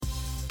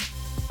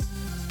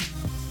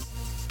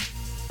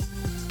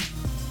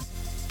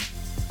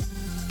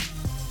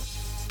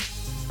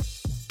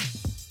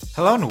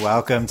Hello and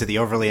welcome to the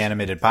Overly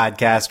Animated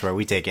Podcast, where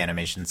we take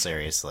animation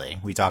seriously.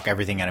 We talk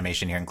everything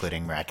animation here,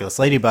 including Miraculous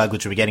Ladybug,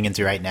 which we'll be getting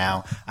into right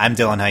now. I'm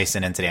Dylan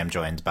Heisen, and today I'm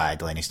joined by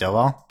Delaney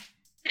Stovall.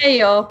 Hey,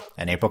 y'all.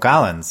 And April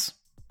Collins.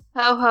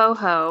 Ho, ho,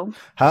 ho.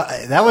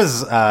 That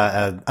was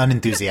an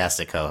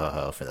unenthusiastic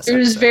ho-ho-ho for this It episode.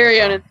 was very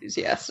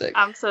unenthusiastic.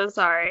 I'm so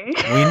sorry.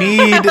 We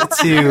need to...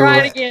 Try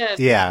it again.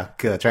 Yeah,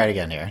 good. Try it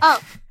again here.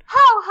 Oh,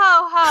 ho,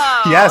 ho,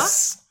 ho.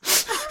 Yes!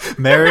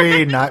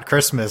 Merry Not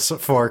Christmas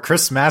for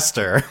Chris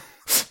Master.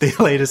 The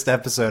latest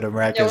episode of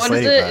Miraculous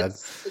Ladybug.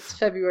 It's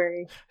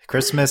February.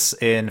 Christmas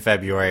in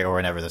February, or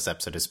whenever this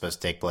episode is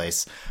supposed to take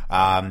place.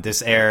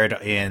 This aired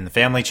in the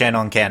Family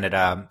Channel in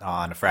Canada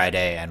on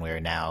Friday, and we're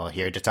now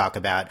here to talk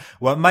about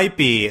what might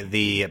be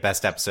the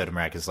best episode of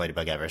Miraculous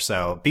Ladybug ever.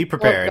 So be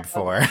prepared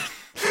for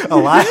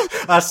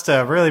us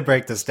to really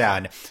break this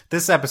down.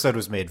 This episode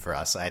was made for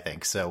us, I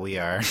think. So we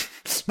are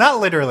not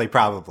literally,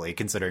 probably,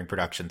 considering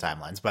production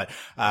timelines, but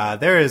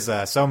there is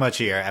so much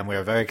here, and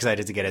we're very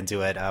excited to get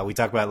into it. We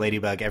talk about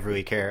Ladybug every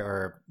week here,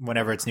 or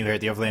whenever it's new here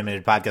at the Overly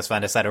Animated Podcast.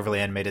 Find us at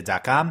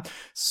overlyanimated.com.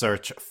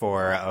 Search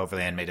for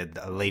Overly Animated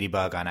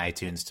Ladybug on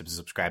iTunes to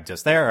subscribe to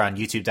us there, or on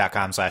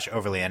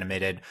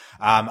youtube.com/overlyanimated.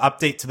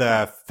 Update to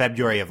the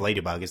February of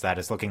Ladybug is that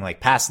it's looking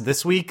like past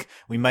this week,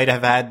 we might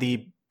have had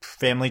the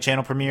Family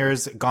Channel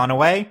premieres gone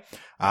away.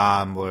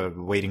 We're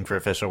waiting for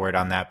official word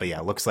on that, but yeah,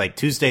 looks like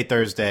Tuesday,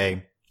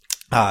 Thursday,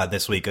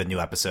 this week, a new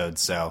episode.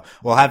 So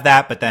we'll have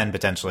that, but then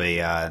potentially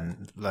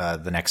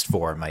the next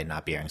 4 might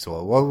not be airing.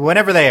 So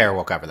whenever they air,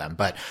 we'll cover them.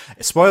 But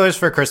spoilers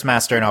for Chris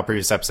Master and all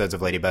previous episodes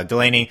of Ladybug.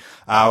 Delaney,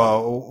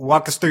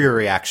 walk us through your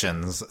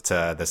reactions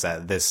to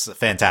this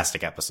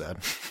fantastic episode.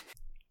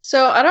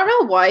 So I don't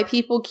know why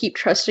people keep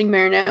trusting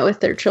Marinette with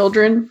their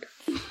children.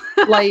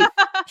 Like,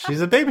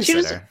 she's a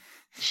babysitter.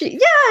 She's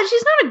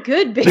not a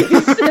good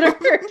babysitter.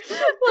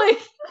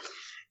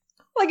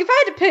 Like if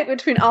I had to pick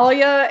between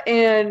Alia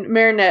and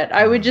Marinette,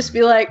 I would just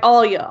be like,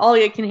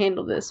 Alia can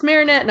handle this.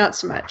 Marinette, not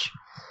so much.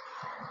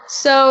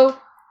 So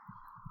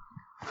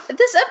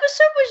this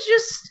episode was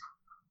just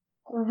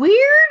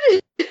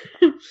weird.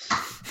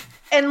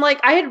 And like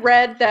I had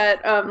read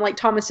that like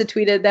Thomas had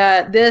tweeted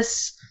that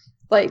this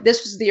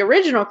was the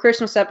original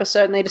Christmas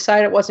episode and they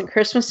decided it wasn't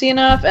Christmassy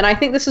enough, and I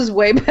think this is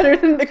way better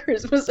than the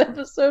Christmas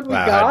episode we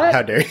got.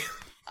 How dare you?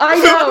 I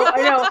know.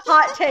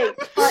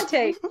 Hot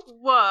take.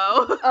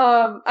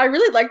 Whoa. I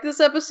really liked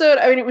this episode.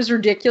 I mean, it was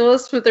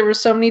ridiculous, but there were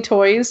so many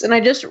toys, and I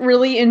just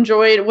really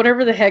enjoyed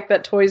whatever the heck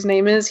that toy's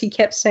name is. He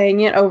kept saying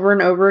it over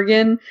and over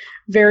again,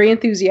 very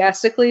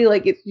enthusiastically,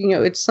 like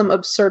it's some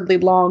absurdly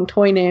long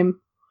toy name.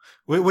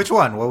 Which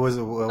one?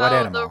 What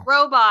animal? The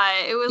robot.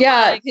 It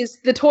was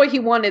the toy he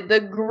wanted,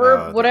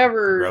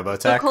 whatever.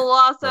 Robotech? The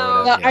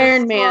Colosso. The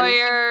Iron Man.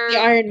 The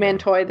Iron Man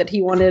toy that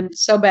he wanted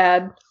so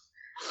bad.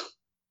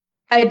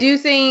 I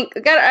think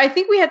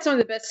we had some of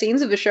the best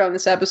scenes of the show in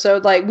this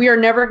episode. Like, we are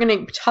never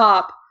going to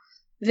top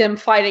them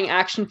fighting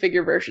action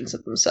figure versions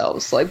of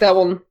themselves. Like,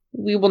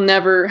 we will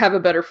never have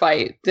a better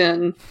fight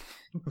than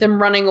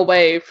them running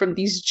away from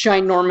these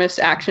ginormous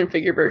action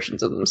figure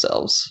versions of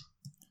themselves.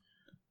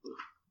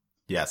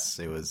 Yes,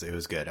 it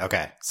was good.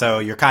 Okay, so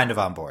you're kind of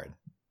on board.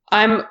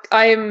 I'm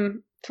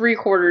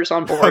 3/4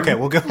 on board. Okay,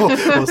 we'll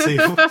see.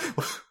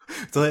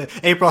 So,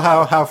 April,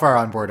 how far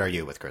on board are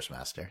you with Chris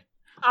Master?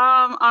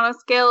 On a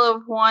scale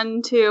of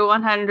 1 to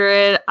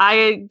 100,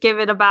 I give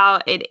it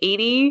about an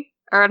 80.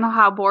 I don't know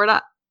how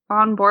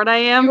on board I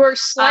am. You are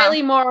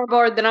slightly more on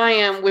board than I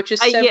am, which is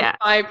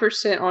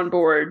 75% on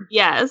board.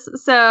 Yes.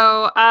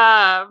 So,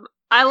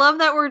 I love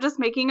that we're just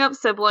making up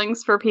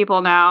siblings for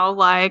people now.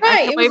 Like,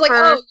 right, it was like,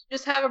 you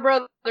just have a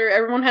brother.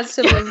 Everyone has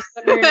siblings.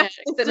 Except Marinette.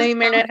 Except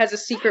Marinette has a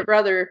secret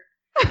brother.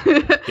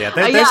 Yeah,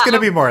 there's going to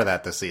be more of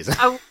that this season.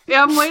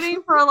 I'm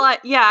waiting for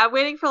like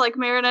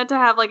Marinette to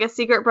have like a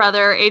secret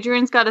brother.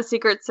 Adrian's got a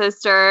secret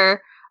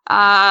sister.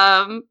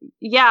 I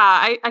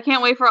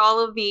can't wait for all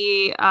of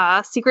the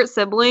secret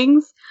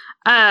siblings.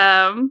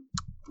 I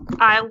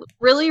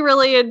really,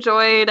 really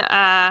enjoyed.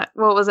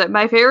 What was it?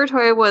 My favorite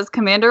toy was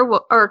Colonel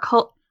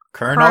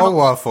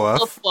Woof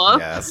Woof.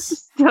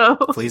 Yes. So,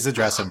 please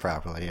address him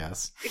properly,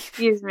 yes.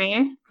 Excuse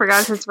me.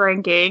 Forgot his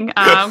ranking.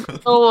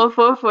 Colonel Woof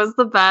Woof was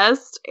the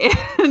best.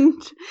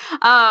 And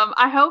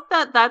I hope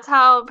that's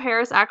how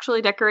Paris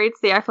actually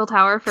decorates the Eiffel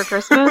Tower for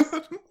Christmas.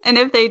 And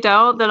if they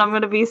don't, then I'm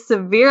going to be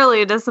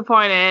severely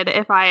disappointed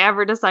if I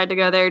ever decide to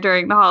go there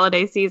during the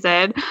holiday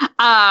season.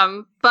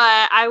 But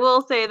I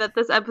will say that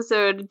this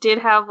episode did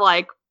have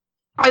like,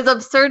 as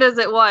absurd as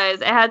it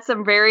was, it had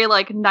some very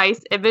like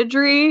nice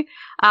imagery,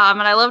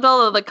 and I loved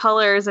all of the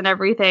colors and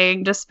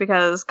everything just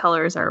because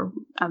colors are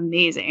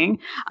amazing.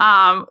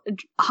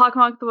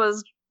 Hawkmoth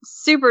was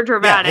super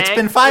dramatic. Yeah, it's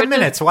been 5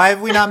 minutes. Why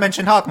have we not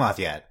mentioned Hawkmoth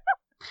yet?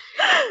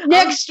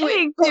 Next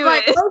week,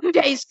 my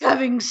birthday's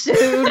coming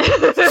soon.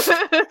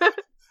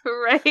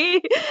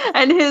 Right?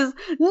 And his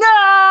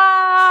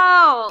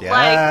no!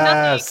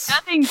 Yes. Like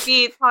nothing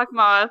beats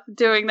Hawkmoth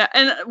doing that.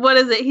 And what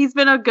is it? He's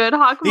been a good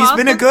Hawkmoth. He's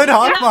been a good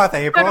Hawkmoth,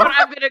 April.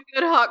 I've been a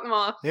good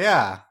Hawkmoth.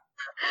 Yeah.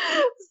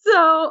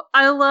 So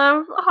I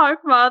love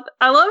Hawkmoth.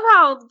 I love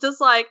how just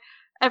like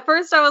At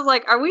first, I was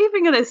like, are we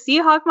even going to see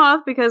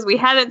Hawkmoth? Because we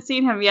hadn't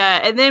seen him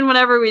yet. And then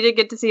whenever we did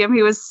get to see him,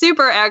 he was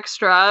super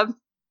extra.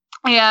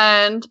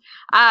 And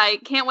I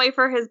can't wait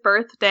for his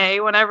birthday,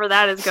 whenever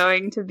that is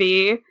going to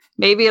be.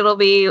 Maybe it'll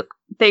be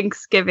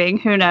Thanksgiving,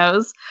 who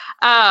knows.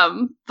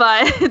 But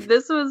it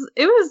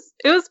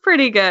was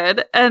pretty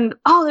good. And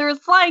there was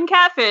flying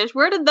catfish.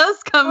 Where did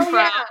those come from?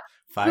 Yeah.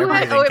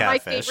 Fire-breathing catfish. My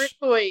favorite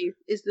toy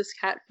is this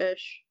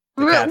catfish.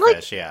 The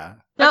catfish, yeah.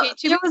 Okay,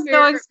 there was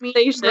no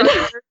explanation.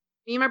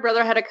 Me and my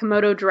brother had a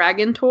Komodo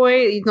dragon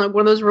toy. He's like one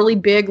of those really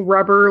big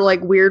rubber,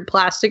 like weird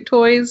plastic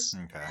toys.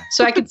 Okay.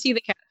 So I could see the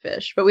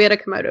catfish, but we had a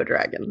Komodo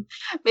dragon.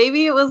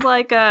 Maybe it was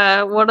like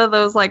one of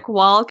those like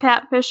wall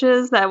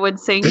catfishes that would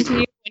sing to you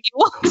when you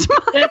walked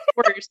by. That's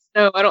worse.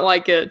 No, I don't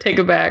like it. Take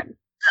it back.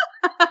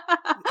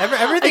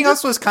 Everything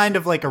else was kind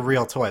of like a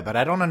real toy, but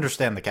I don't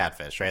understand the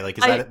catfish, right? Like,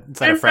 is that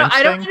a French thing?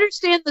 I don't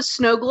understand the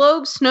snow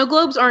globes. Snow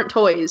globes aren't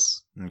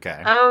toys.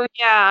 Okay. Oh,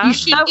 yeah. You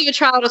should give a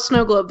child a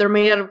snow globe. They're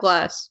made out of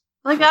glass.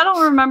 Like, I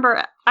don't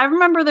remember. I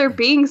remember there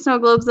being snow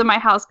globes in my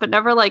house, but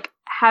never, like,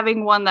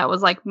 having one that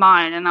was, like,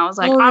 mine. And I was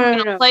like, I'm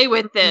going to play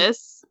with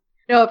this.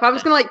 No, if I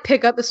was going to, like,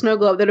 pick up the snow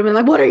globe, they'd have been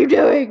like, what are you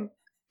doing?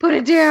 Put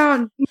it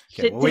down.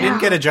 Okay, well, we didn't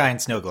get a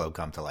giant snow globe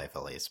come to life,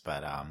 at least,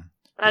 but,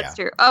 That's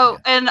true. Oh,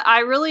 yeah. And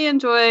I really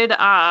enjoyed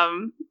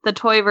the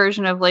toy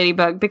version of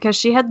Ladybug because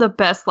she had the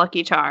best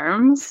Lucky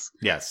Charms.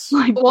 Yes.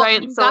 Like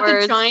giant got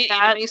the giant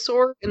anime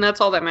sword, and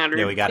that's all that matters.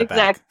 Yeah, we got it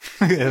back.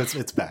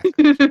 It's back.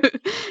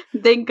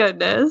 Thank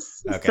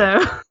goodness. Okay.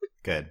 So.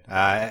 Good.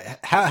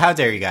 How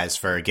dare you guys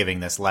for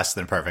giving this less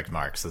than perfect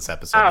marks this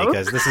episode,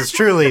 because this is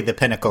truly the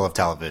pinnacle of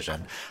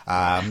television.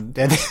 And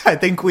I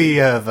think we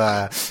have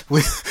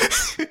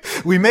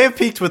we may have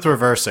peaked with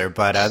Reverser,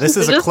 but this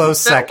is a close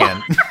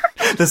second.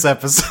 This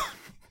episode.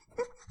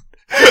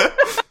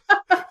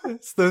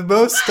 It's the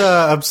most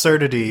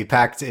absurdity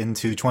packed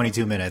into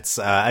 22 minutes.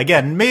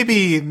 Again,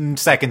 maybe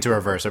second to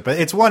Reverser, but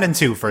it's 1 and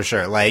 2 for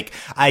sure. Like,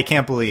 I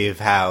can't believe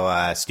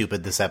how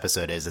stupid this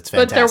episode is. It's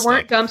fantastic. But there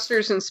weren't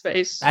dumpsters in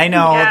space. I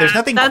know. Yeah, there's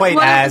nothing quite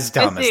as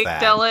dumb as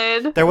that.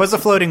 Dylan. There was a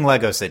floating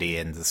Lego city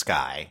in the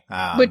sky.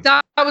 But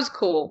that was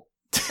cool.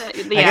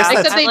 Yeah,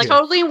 except they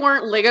totally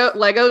weren't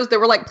Legos. They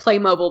were like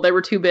Playmobil. They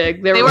were too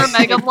big. They were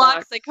Mega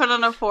Blocks. They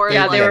couldn't afford.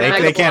 Yeah,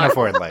 they can't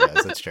afford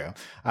Legos. That's true.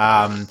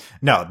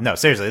 No,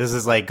 seriously, this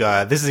is like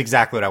this is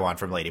exactly what I want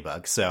from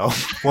Ladybug. So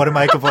what am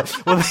I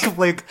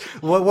like?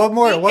 What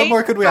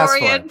more could we ask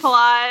for?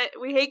 Plot.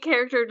 We hate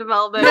character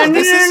development. No,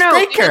 this is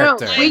great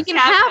character. We can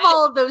have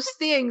all of those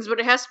things,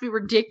 but it has to be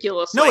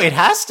ridiculous. No, it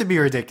has to be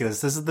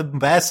ridiculous. This is the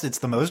best. It's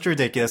the most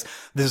ridiculous.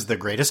 This is the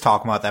greatest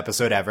Hawkmoth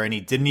episode ever, and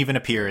he didn't even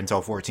appear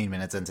until 14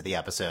 minutes into the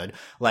episode.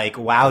 Like,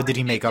 wow, did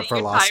he make up for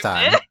lost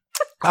time?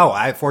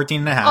 14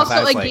 and a half. Also, I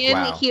was again,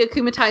 like, wow. He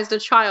akumatized a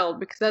child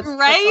because that's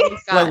right.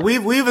 Like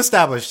we've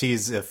established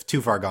he's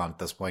too far gone at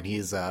this point.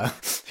 He's an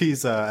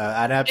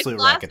absolute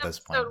wreck at this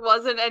point. Episode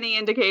wasn't any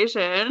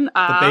indication.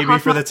 The baby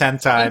for the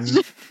 10th time.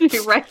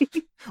 Right.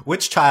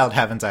 Which child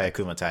haven't I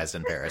akumatized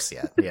in Paris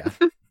yet? Yeah.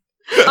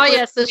 Oh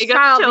yes, this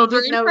child.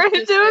 Children for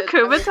him to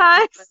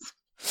akumatize.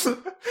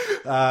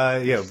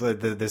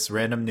 This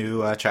random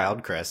new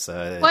child, Chris.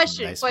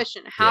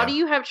 Question. How do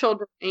you have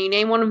children and you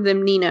name one of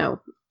them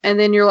Nino, and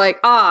then you're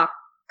like,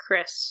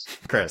 Chris,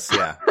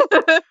 yeah.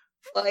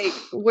 Like,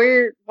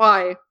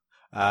 why?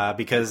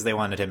 Because they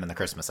wanted him in the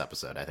Christmas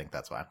episode. I think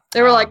that's why.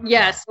 They were like,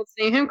 yes, let's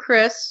name him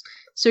Chris,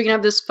 so we can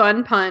have this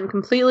fun pun.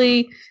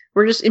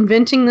 We're just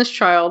inventing this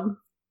child.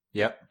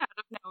 Yep.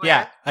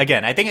 Yeah.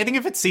 Again, I think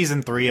if it's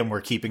season 3 and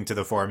we're keeping to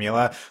the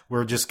formula, we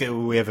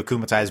have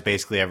akumatized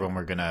basically everyone.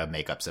 We're gonna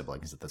make up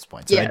siblings at this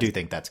point. So I do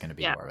think that's gonna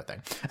be more of a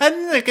thing.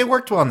 And like, it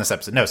worked well in this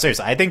episode. No,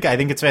 seriously, I think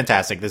it's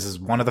fantastic. This is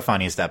one of the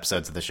funniest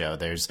episodes of the show.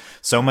 There's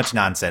so much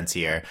nonsense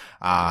here.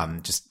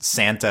 Just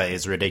Santa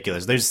is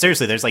ridiculous.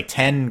 There's like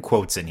 10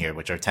 quotes in here,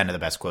 which are 10 of the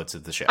best quotes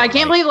of the show. I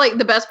can't believe like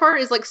the best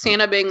part is like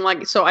Santa being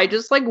like, so I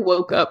just like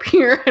woke up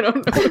here. I don't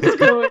know what's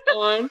going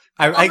on.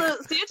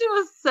 Santa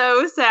was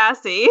so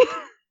sassy.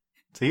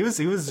 He was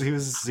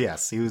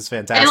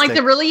fantastic. And like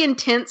the really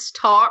intense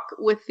talk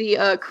with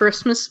the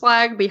Christmas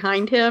flag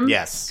behind him.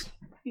 Yes.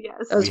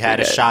 Yes. We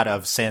had a shot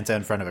of Santa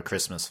in front of a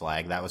Christmas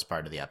flag. That was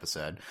part of the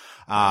episode.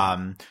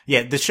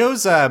 The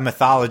show's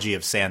mythology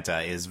of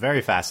Santa is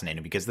very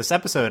fascinating because this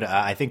episode,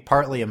 I think,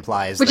 partly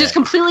implies which is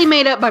completely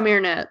made up by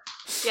Marinette.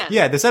 Yes.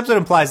 Yeah, this episode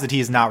implies that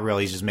he's not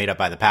really just made up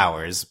by the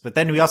powers. But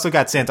then we also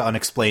got Santa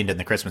unexplained in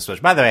the Christmas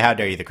special. By the way, how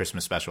dare you? The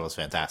Christmas special is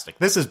fantastic.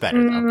 This is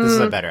better, though. This is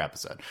a better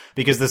episode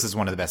because this is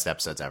one of the best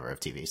episodes ever of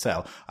TV.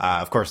 So,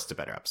 of course, it's a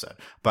better episode.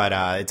 But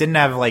it didn't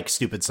have like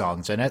stupid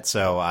songs in it,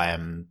 so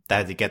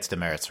that it gets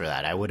demerits for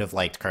that. I would have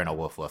liked Colonel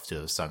Wolf Wolf to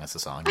have sung us a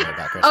song here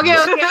about Christmas.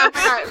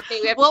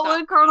 Okay. What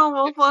would Colonel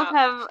Wolf Wolf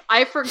have?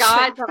 I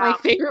forgot that my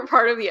favorite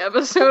part of the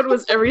episode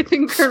was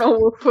everything Colonel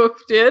Wolf Wolf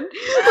did.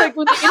 Like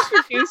when they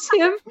introduce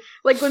him,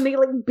 like when they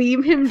like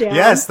beam him down.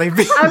 Yes, they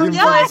beam him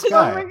down.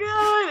 Oh my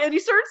god! And he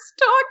starts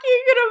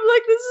talking, and I'm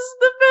like, "This is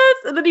the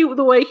best." And then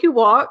the way he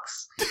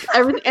walks,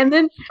 and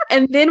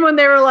then when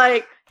they were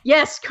like,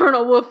 "Yes,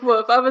 Colonel Wolf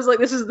Wolf," I was like,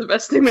 "This is the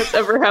best thing that's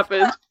ever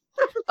happened."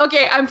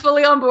 Okay, I'm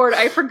fully on board.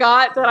 I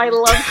forgot that I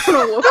love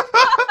Colonel Wolf.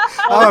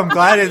 Oh, I'm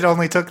glad it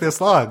only took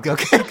this long.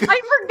 Okay, good.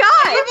 I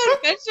forgot. I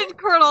even mentioned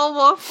Colonel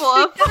Wolf.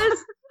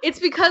 It's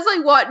because I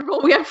watched.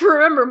 Well, we have to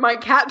remember my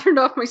cat turned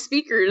off my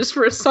speakers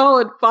for a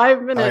solid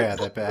 5 minutes. Oh yeah,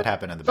 that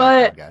happened in the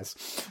background, guys.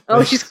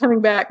 Oh, she's coming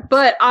back.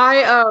 But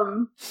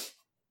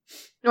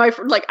no,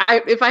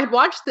 if I had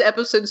watched the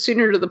episode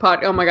sooner to the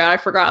pod, oh my god, I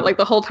forgot. Like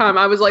the whole time,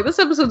 I was like, "This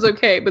episode's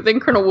okay," but then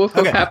Colonel Wolf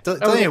happened.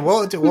 Delaney,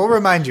 we'll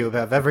remind you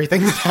of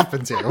everything that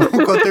happens here.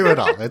 We'll go through it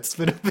all. It's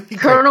been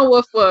Colonel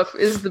Wolf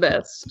is the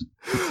best.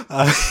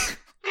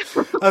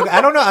 Okay,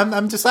 I don't know.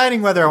 I'm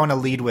deciding whether I want to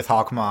lead with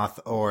Hawkmoth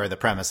or the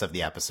premise of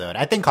the episode.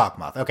 I think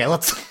Hawkmoth. Okay,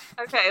 let's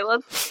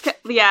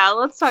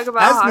talk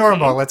about as hockey.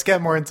 normal. Let's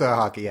get more into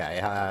hockey.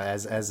 Yeah,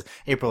 as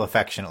April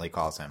affectionately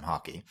calls him,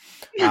 hockey.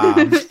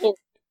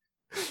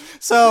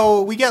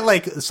 So we get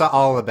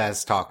all the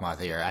best Hawkmoth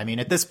here. I mean,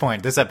 at this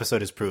point, this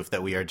episode is proof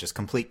that we are just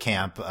complete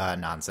camp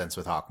nonsense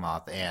with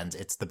Hawkmoth, and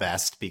it's the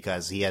best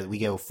because we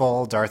go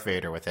full Darth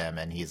Vader with him,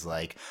 and he's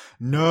like,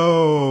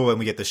 "No!" and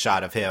we get the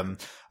shot of him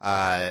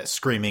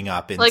screaming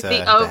up into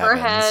the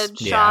overhead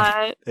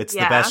shot. Yeah. It's the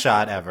best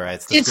shot ever.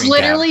 It's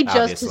literally cap,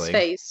 just his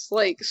face,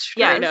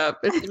 straight up.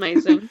 It's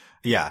amazing.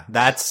 Yeah,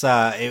 that's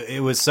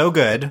it was so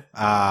good.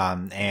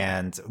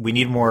 And we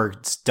need more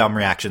dumb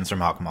reactions from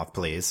Hawkmoth,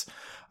 please.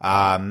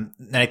 And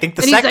I think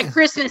he's like,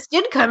 Christmas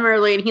did come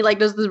early, and he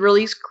does this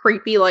really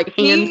creepy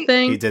hand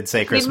thing. He did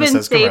say Christmas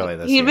has come early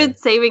this year. He'd been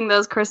saving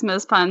those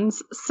Christmas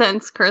puns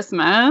since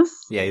Christmas.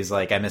 Yeah, he's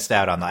like, I missed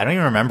out on that. I don't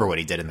even remember what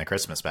he did in the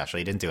Christmas special.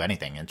 He didn't do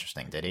anything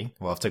interesting, did he?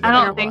 We'll have to go back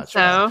and watch.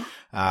 I don't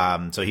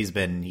think so. So he's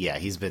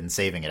been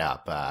saving it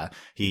up.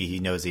 He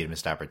knows he had a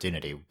missed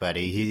opportunity, but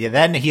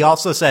he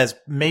also says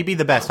maybe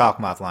the best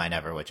Hawkmoth line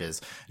ever, which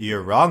is,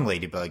 "You're wrong,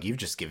 Ladybug. You've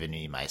just given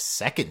me my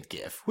second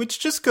gift," which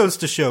just goes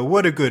to show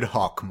what a good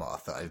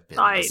Hawkmoth I've been.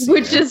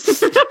 Which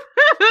is,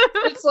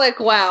 it's like,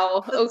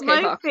 wow. That's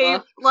okay, my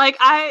favorite.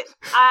 I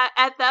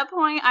at that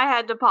point, I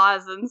had to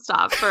pause and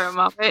stop for a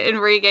moment and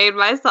regain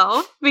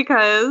myself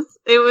because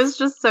it was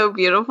just so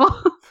beautiful.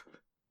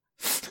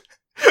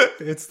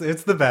 It's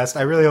the best.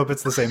 I really hope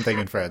it's the same thing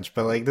in French,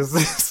 but this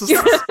is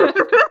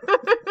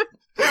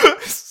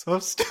so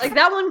stupid.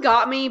 That one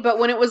got me, but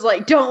when it was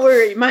like, "Don't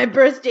worry, my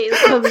birthday is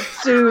coming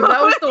soon,"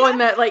 that was the one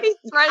that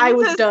I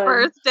was done.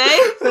 Birthday?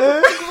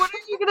 What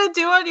are you gonna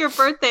do on your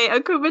birthday?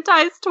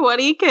 Akumatize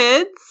 20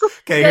 kids?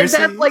 Okay, that's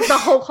the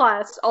whole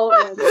class all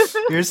in.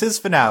 Here's his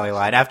finale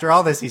line. After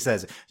all this, he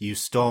says, "You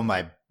stole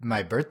my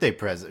birthday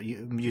present.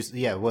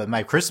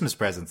 My Christmas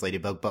presents,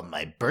 Ladybug, but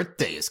my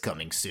birthday is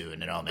coming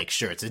soon, and I'll make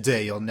sure it's a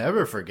day you'll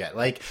never forget."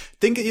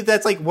 Think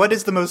that's what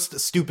is the most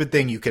stupid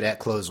thing you could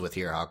close with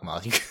here,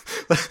 Hawkmoth?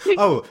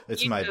 Oh,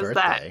 it's my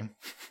birthday.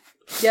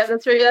 That. Yeah,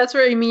 that's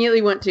where I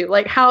immediately went to.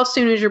 How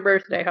soon is your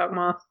birthday,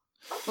 Hawkmoth?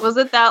 Was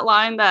it that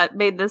line that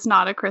made this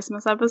not a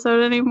Christmas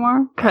episode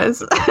anymore?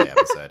 Because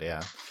episode,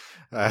 yeah.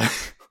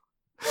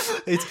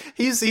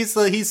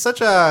 He's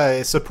such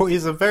a support.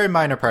 He's a very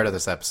minor part of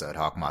this episode,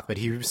 Hawkmoth, but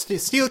he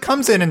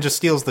comes in and just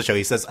steals the show.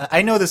 He says,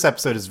 "I know this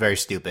episode is very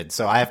stupid,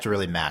 so I have to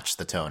really match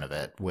the tone of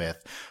it with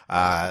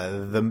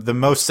the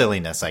most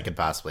silliness I could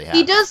possibly have."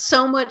 He does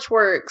so much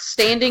work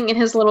standing in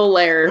his little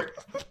lair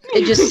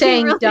and just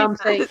saying really dumb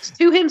things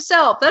to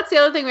himself. That's the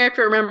other thing we have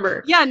to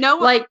remember. Yeah,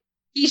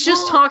 he's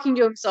just talking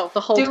to himself the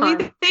whole time.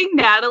 Do we think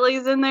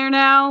Natalie's in there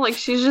now?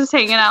 She's just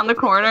hanging out in the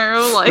corner?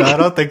 No, I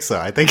don't think so.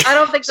 I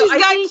don't think so. She's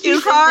got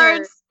cue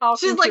cards.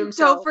 She's like,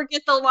 "Don't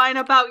forget the line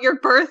about your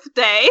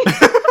birthday."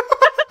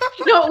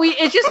 No,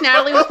 it's just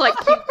Natalie with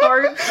cue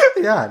cards.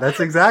 Yeah,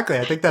 that's exactly.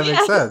 I think that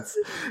makes sense.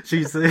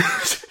 She's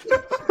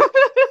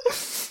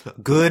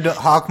good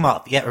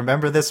Hawkmoth. Yeah,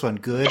 remember this one.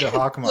 Good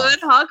Hawkmoth.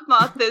 Good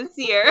Hawkmoth this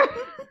year.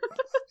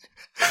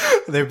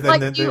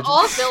 Do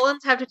all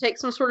villains have to take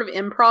some sort of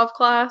improv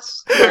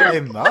class?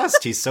 They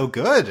must. He's so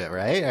good,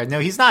 right? No,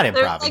 he's not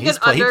improv. He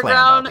planned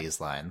all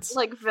these lines.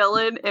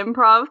 Villain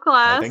improv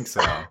class. I think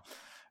so.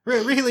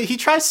 Really, he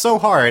tries so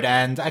hard,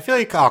 and I feel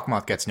like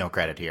Hawkmoth gets no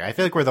credit here. I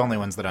feel like we're the only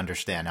ones that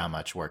understand how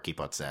much work he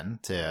puts in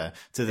to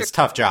this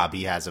tough job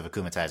he has of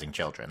akumatizing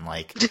children.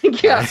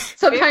 Yeah,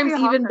 sometimes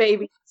even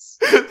babies.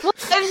 Well,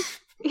 and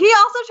he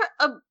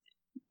also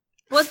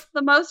what's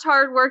the most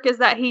hard work is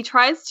that he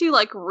tries to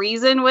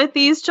reason with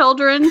these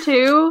children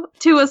too,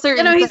 to a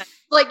certain.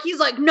 He's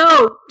like,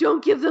 "No,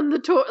 don't give them the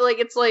toy."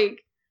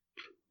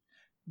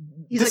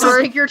 He's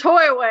take your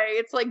toy away.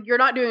 It's you're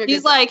not doing it.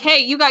 He's like, "Hey,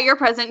 you got your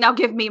present. Now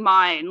give me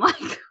mine."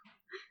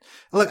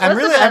 Look,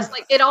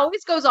 it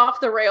always goes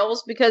off the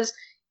rails because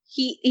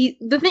his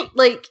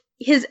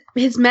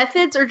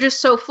methods are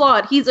just so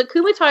flawed. He's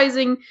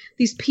akumatizing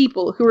these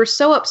people who are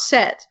so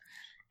upset,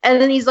 and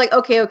then he's like,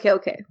 "Okay.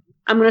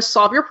 I'm going to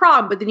solve your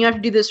problem, but then you have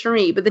to do this for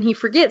me." But then he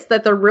forgets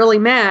that they're really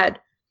mad.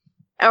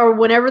 Or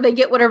whenever they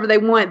get whatever they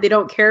want, they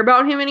don't care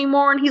about him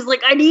anymore. And he's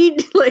like, "You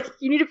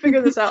need to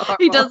figure this out."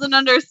 He doesn't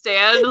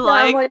understand.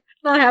 It's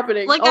not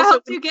happening. I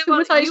hope you get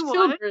what you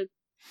want.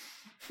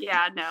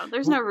 Yeah, no,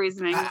 there's no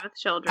reasoning with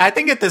children. I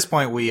think at this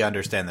point we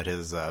understand that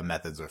his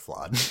methods are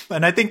flawed.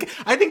 And I think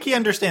he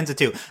understands it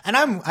too. And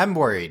I'm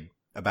worried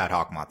about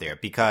Hawkmoth here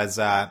because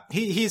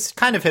he's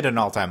kind of hit an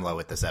all-time low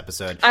with this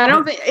episode. I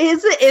don't think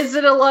is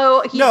it a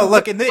low? No,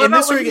 look in this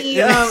he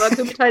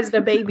akumatized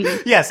a baby.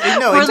 Yes,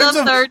 no. In terms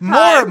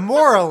of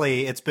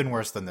morally, it's been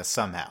worse than this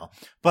somehow.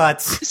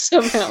 But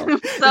somehow.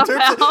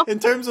 In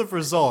terms of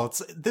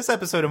results, this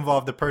episode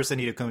involved the person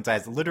he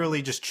akumatized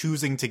literally just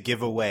choosing to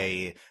give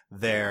away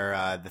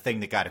their the thing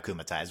that got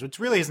akumatized, which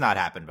really has not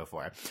happened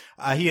before.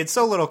 He had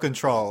so little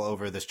control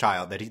over this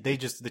child that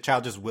the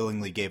child just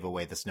willingly gave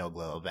away the snow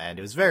globe, and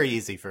it was very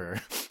easy for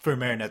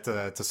Marinette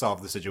to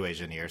solve the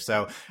situation here.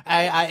 So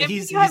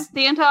you have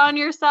Santa on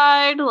your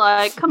side,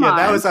 like come on.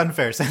 Yeah, that was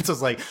unfair.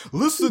 Santa's like,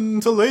 listen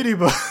to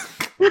Ladybug.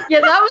 Yeah,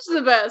 that was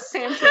the best.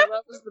 Santa,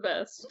 that was the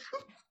best.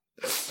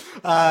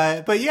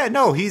 But yeah,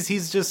 no, he's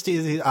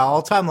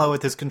all-time low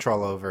with his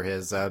control over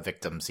his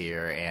victims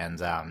here,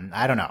 and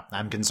I don't know.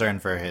 I'm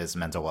concerned for his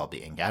mental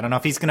well-being. I don't know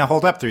if he's going to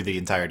hold up through the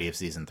entirety of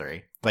season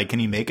 3. Like, can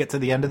he make it to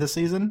the end of the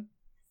season?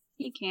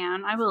 He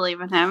can. I believe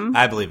in him.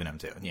 I believe in him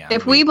too. Yeah.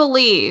 If we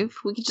believe,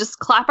 we could just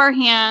clap our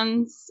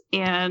hands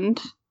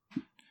and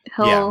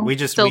he'll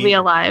still be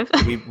alive.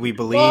 We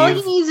believe. Well, all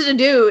he needs to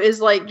do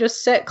is like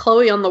just set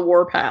Chloe on the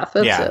warpath.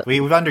 That's it.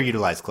 We've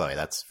underutilized Chloe.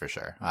 That's for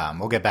sure.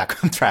 We'll get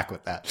back on track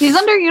with that. He's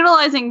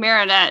underutilizing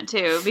Marinette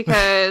too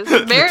because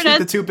Marinette's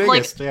the two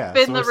biggest,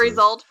 been the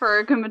result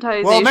for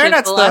akumatization. Well,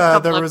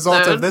 Marinette's the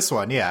result of this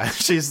one. Yeah,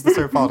 she's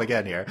her fault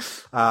again here.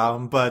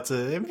 But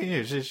I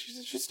mean,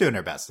 she's doing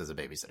her best as a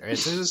babysitter.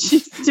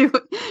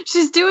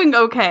 She's doing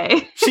okay.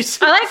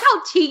 I like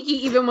how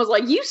Tiki even was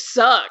like, "You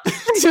suck,"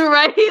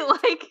 right?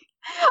 Like.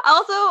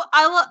 Also,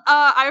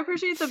 I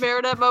appreciate the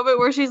Marinette moment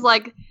where she's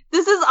like,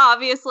 "This is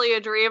obviously a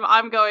dream.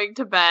 I'm going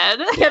to bed."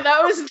 Yeah,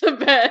 that was the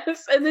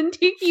best. And then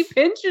Tiki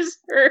pinches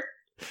her.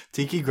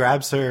 Tiki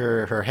grabs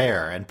her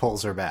hair and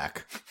pulls her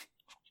back.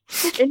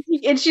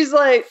 And she's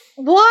like,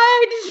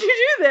 "Why did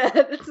you do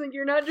that?" It's like,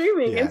 you're not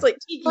dreaming. Yeah. It's like,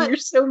 Tiki, you're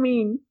so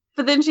mean.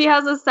 But then she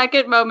has a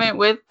second moment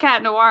with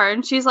Cat Noir,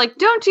 and she's like,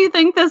 "Don't you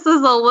think this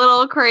is a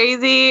little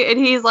crazy?" And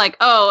he's like,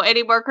 "Oh,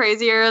 any more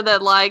crazier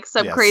than like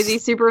some crazy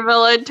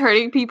supervillain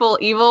turning people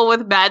evil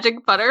with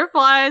magic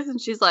butterflies?" And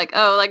she's like,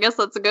 "Oh, I guess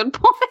that's a good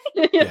point."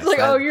 It's like,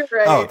 "Oh, you're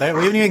right." Oh, we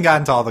haven't even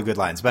gotten to all the good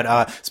lines. But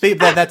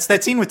that's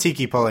that scene with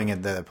Tiki pulling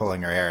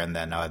her hair, and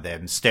then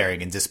them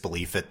staring in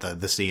disbelief at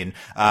the scene.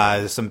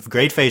 Some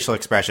great facial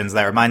expressions.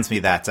 That reminds me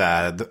that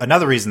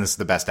another reason this is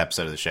the best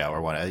episode of the show,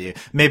 or one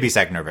maybe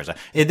second or first.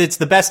 It's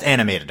the best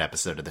animated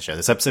episode of the show.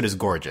 This episode is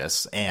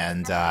gorgeous,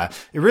 and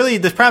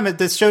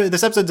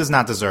this episode does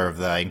not deserve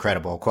the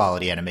incredible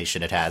quality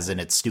animation it has in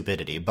its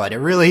stupidity, but it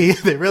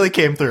really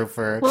came through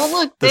for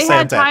they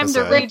had time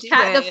episode. to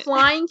redo the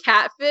flying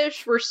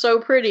catfish were so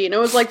pretty, and it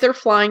was like they're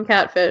flying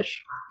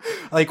catfish.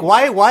 Like,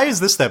 why is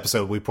this the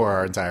episode we pour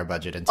our entire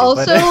budget into?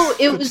 Also,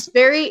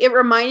 it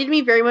reminded me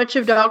very much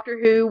of Doctor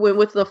Who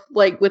with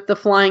the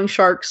flying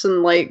sharks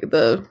and like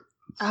the.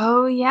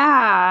 Oh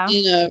yeah.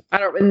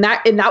 And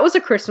that was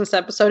a Christmas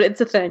episode.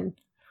 It's a thing.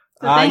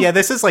 Yeah,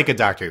 this is like a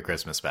Doctor Who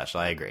Christmas special.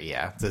 I agree.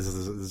 Yeah, this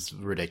is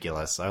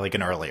ridiculous. I like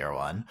an earlier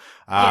one.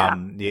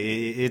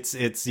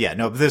 Seriously,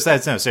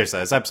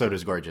 this episode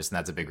is gorgeous, and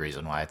that's a big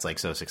reason why it's like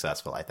so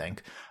successful, I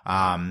think.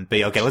 But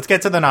okay, let's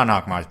get to the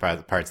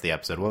non-Hawkmoth parts of the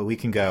episode. Well, we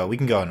can go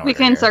in order. We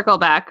can circle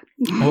back.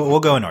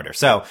 We'll go in order.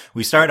 So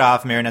we start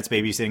off. Marinette's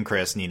babysitting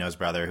Chris, Nino's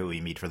brother, who we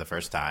meet for the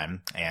first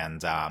time, and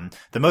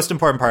the most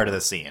important part of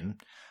the scene,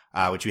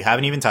 which we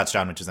haven't even touched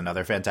on, which is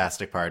another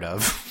fantastic part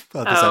of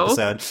this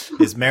episode,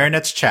 is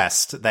Marinette's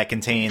chest that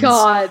contains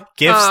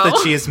gifts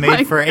that she has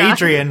made for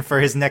Adrien for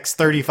his next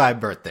 35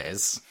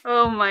 birthdays.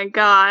 Oh my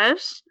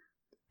gosh.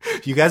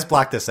 You guys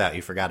blocked this out.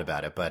 You forgot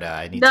about it, but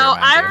I need to remind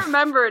you. No, I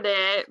remembered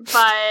it,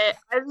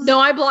 but... No,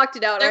 I blocked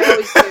it out. I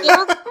always do. There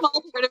was a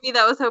small part of me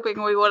that was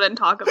hoping we wouldn't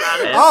talk about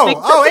it.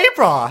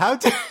 April! How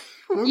dare...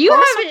 You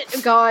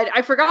haven't... God,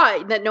 I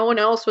forgot that no one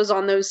else was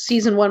on those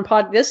season 1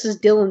 pod. This is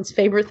Dylan's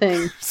favorite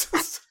thing.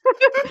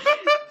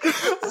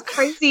 It's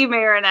crazy,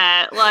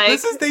 Marinette.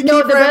 Like,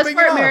 the best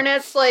part,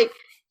 Marinette's like,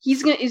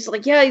 he's gonna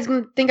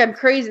think I'm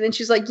crazy. Then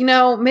she's like,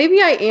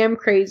 maybe I am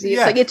crazy.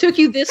 It's like, it took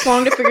you this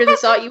long to figure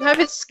this out. You have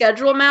his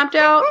schedule mapped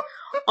out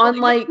on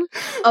like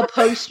a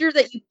poster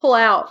that you pull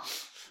out.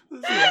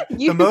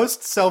 The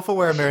most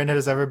self-aware Marinette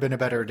has ever been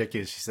about her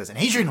ridiculous. She says, and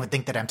Adrien would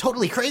think that I'm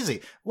totally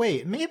crazy.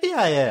 Wait, maybe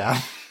I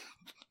am.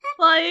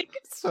 Like,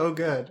 so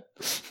good.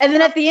 And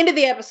then at the end of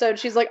the episode,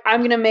 she's like,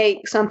 "I'm gonna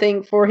make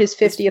something for his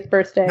 50th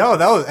birthday." No,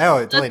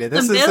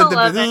 this is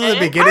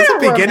the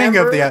beginning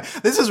of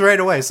the. This is right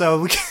away.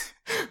 So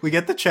we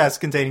get the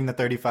chest containing the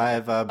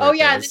 35 birthdays. Oh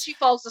yeah, and then she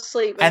falls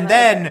asleep. And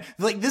then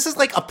this is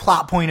like a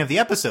plot point of the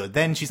episode.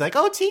 Then she's like,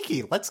 "Oh,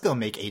 Tiki, let's go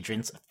make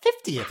Adrien's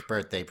 50th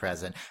birthday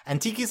present."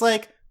 And Tiki's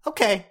like,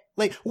 "Okay."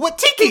 Like, what,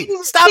 Tiki?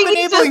 Stop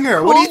enabling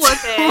her. What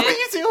are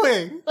you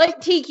doing?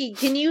 Like, Tiki,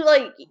 can you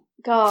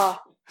God.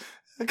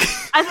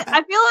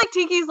 I feel like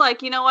Tiki's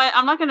like, you know what?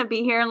 I'm not going to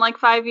be here in like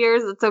 5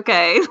 years. It's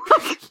okay.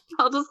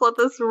 I'll just let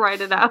this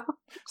write it out.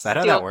 Is that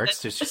how that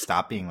works? Does she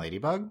stop being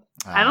Ladybug?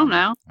 I don't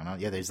know.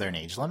 Yeah, is there an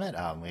age limit?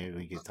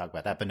 We could talk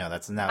about that, but no,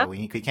 that's no.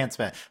 We can't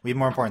spend. We have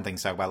more important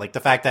things to talk about, like the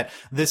fact that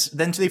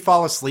then they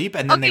fall asleep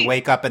and then they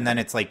wake up and then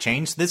it's like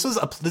changed. This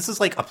is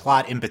like a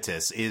plot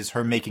impetus is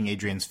her making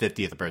Adrian's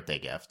 50th birthday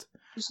gift.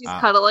 She's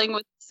cuddling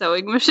with the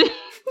sewing machine.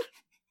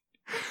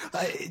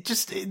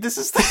 This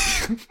is.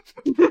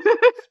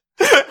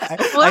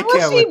 What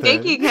was she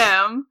making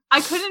him?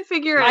 I couldn't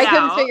figure it out. I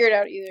couldn't figure it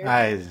out either.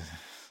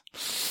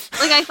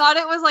 I thought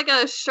it was like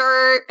a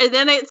shirt, and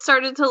then it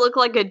started to look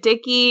like a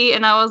dickie,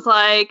 and I was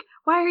like,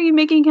 why are you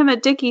making him a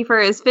dickie for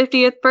his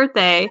 50th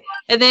birthday?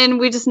 And then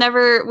we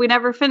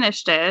never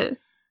finished it.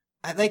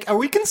 Are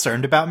we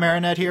concerned about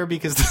Marinette here?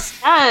 Because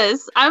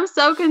yes, I'm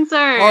so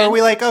concerned. Or are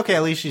we like, okay,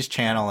 at least she's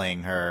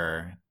channeling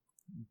her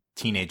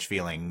teenage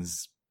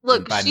feelings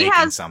by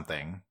making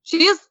something.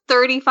 She has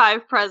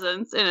 35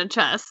 presents in a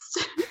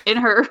chest in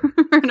her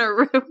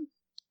room.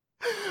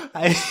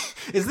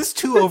 Is this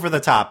too over the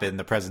top in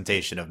the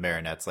presentation of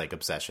Marinette's like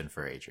obsession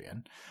for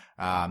Adrian?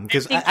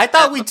 Because I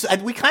thought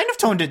we kind of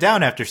toned it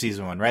down after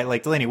season 1, right?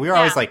 Like Delaney, we were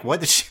always like,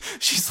 "What?"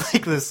 She's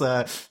like this.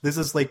 This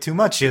is like too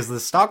much. She has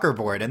this stalker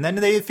board, and then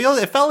it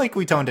felt like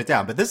we toned it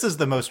down. But this is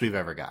the most we've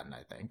ever gotten,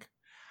 I think.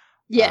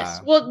 Yes.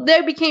 Well,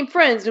 they became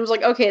friends. It was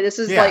like, okay, this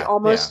is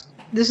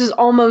this is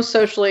almost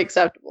socially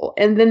acceptable,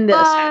 and then this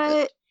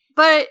happened.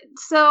 But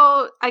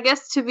so I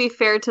guess to be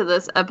fair to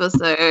this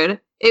episode,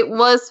 it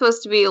was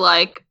supposed to be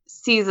like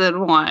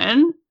season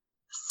 1.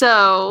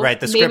 So right,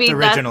 the script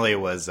originally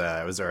was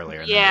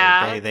earlier.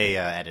 And they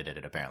edited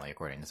it apparently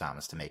according to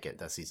Thomas to make it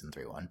the season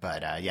 3 one.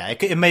 But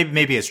it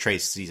maybe it's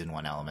traced season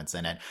 1 elements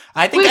in it.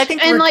 I think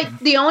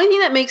the only thing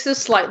that makes this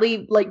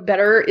slightly like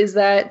better is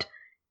that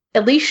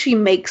at least she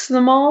makes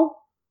them all.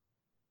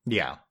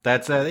 Yeah,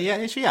 that's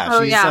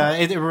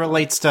it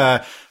relates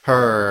to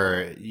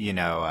her,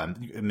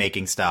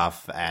 making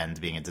stuff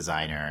and being a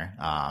designer.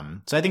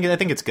 So I think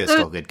it's good,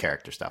 still good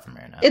character stuff in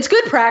Marinette. It's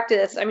good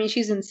practice. I mean,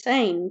 she's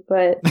insane,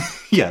 but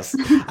yes,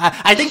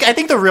 I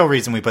think the real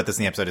reason we put this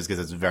in the episode is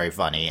because it's very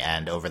funny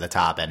and over the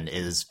top and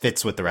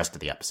fits with the rest of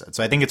the episode.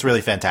 So I think it's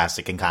really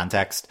fantastic in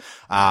context.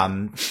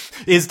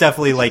 Is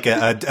definitely like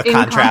a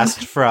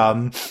contrast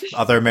from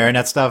other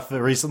Marinette stuff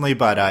recently,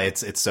 but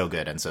it's so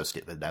good and so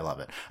stupid. I love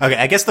it. Okay,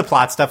 I guess the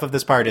plot stuff of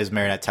this part is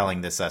Marinette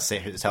telling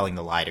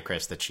the lie to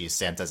Chris that she's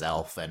Santa's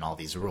elf and all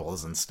these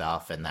rules and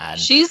stuff, and that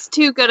she's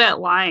too good at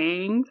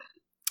lying.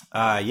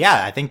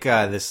 I think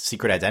this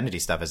secret identity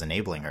stuff is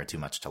enabling her too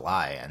much to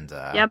lie, and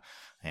yep.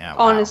 Yeah,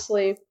 wow.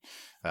 Honestly,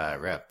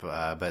 rip.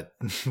 But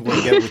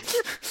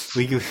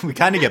we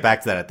kind of get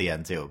back to that at the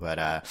end too.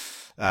 But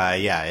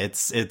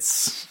it's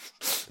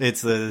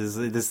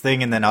this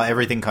thing, and then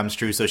everything comes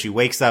true. So she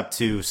wakes up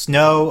to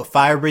snow,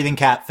 fire-breathing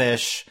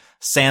catfish,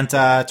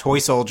 Santa, toy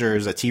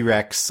soldiers, a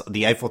T-Rex,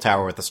 the Eiffel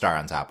Tower with a star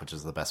on top, which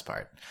is the best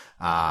part,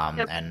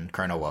 and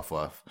Colonel Woof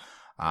Woof.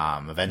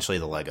 Eventually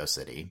the Lego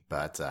City,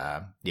 but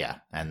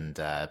and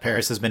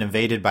Paris has been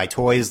invaded by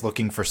toys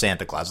looking for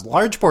Santa Claus.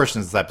 Large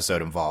portions of this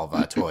episode involve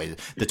toys,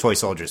 the toy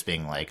soldiers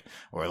being like,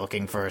 "We're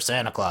looking for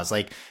Santa Claus."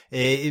 Like,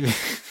 they're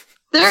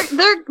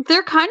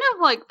kind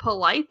of like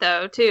polite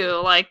though too.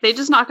 Like they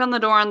just knock on the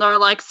door and they're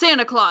like,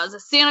 "Santa Claus,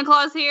 is Santa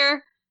Claus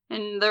here?"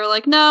 And they're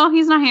like, "No,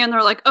 he's not here." And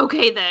they're like,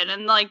 "Okay then."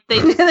 And like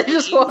they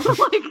just like.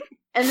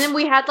 And then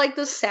we had like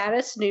the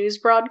saddest news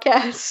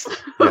broadcast.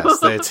 Yes,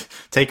 it's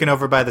taken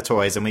over by the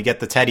toys, and we get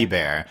the teddy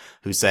bear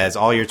who says,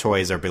 "All your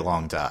toys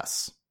belong to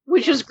us,"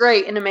 which is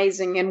great and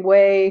amazing and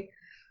way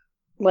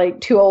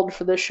like too old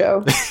for this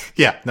show.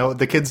 Yeah, no,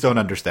 the kids don't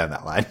understand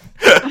that line.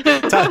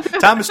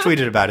 Thomas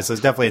tweeted about it, so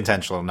it's definitely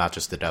intentional, not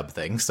just a dub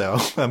thing. So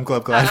I'm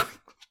glad.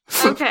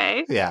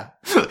 Okay. Yeah.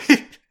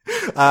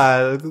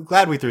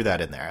 Glad we threw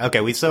that in there. Okay,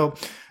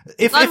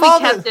 if we all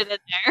kept it in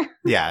there.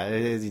 Yeah,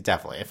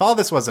 definitely. If all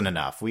this wasn't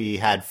enough, we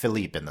had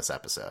Philippe in this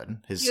episode.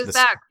 He was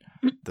back.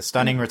 The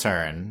stunning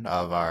return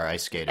of our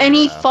ice skater, and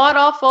he fought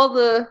off all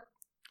the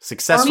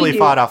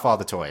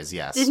toys.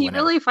 Yes. Did he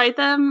really fight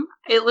them?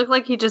 It looked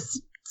like he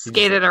just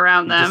skated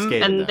around them,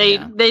 and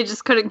they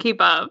just couldn't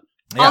keep up.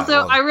 Yeah,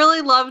 also, I really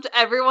loved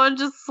everyone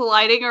just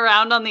sliding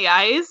around on the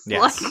ice.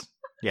 Yes.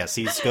 Yes,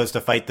 he goes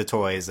to fight the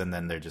toys, and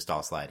then they're just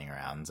all sliding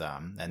around,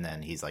 and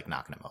then he's, like,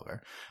 knocking him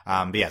over.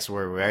 But yes,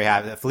 we're very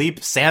happy.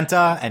 Philippe,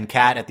 Santa, and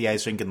Kat at the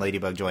ice rink, and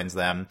Ladybug joins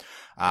them.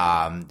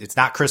 It's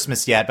not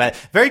Christmas yet, but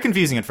very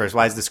confusing at first.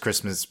 Why is this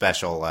Christmas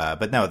special?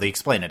 But no, they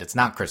explain it. It's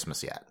not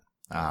Christmas yet.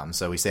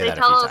 So we say that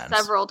a few times. They tell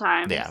us several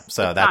times. Yeah,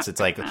 so it's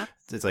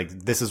like,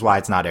 this is why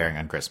it's not airing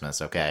on Christmas,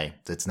 okay?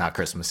 It's not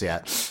Christmas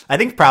yet. I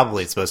think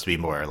probably it's supposed to be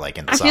more, like,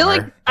 in the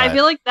summer. I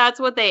feel like that's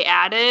what they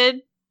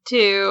added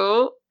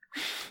to...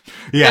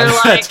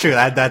 Yeah, that's true.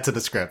 Add that to the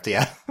script,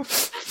 yeah.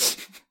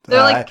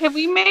 They're like, can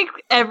we make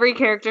every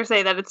character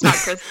say that it's not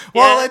Christmas?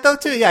 Well, though,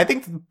 too, yeah, I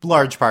think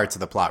large parts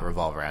of the plot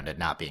revolve around it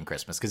not being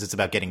Christmas, because it's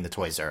about getting the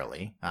toys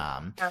early.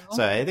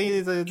 So I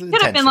think it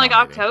could have been like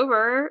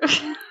October.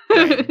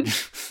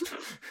 Right.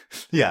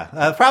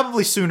 Yeah,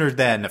 probably sooner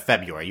than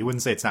February. You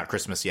wouldn't say it's not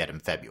Christmas yet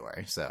in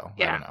February, so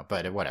I don't know,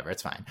 but whatever,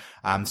 it's fine.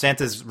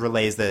 Santa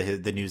relays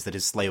the news that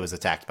his sleigh was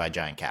attacked by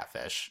giant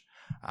catfish.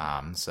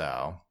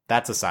 So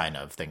That's a sign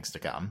of things to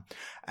come.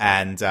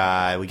 And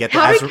we get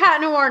How did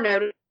Cat Noir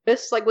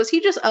notice? Like, was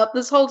he just up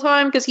this whole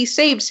time? Because he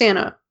saved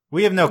Santa.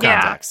 We have no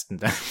context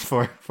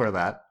for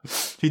that.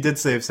 He did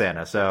save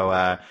Santa, so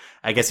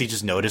I guess he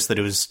just noticed that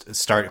it was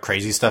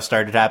crazy stuff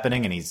started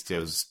happening, and he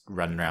was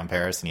running around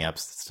Paris, and he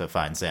helps to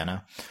find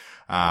Santa.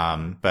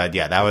 But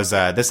yeah, that was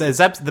by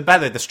the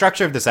way, the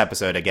structure of this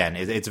episode again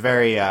it's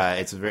very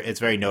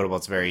notable.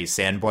 It's very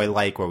Sandboy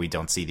like, where we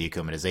don't see the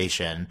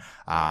akumatization.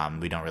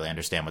 We don't really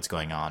understand what's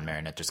going on.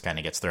 Marinette just kind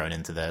of gets thrown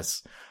into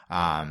this.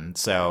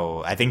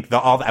 So I think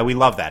we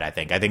love that. I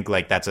think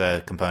like that's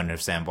a component of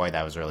Sandboy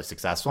that was really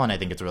successful, and I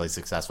think it's really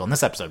successful in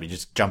this episode. We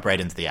just jump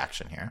right into the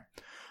action here.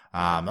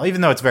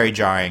 Even though it's very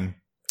jarring.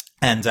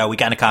 And we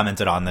kind of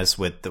commented on it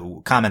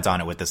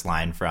with this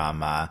line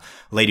from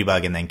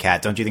Ladybug and then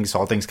Cat. Don't you think this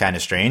whole thing's kind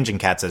of strange? And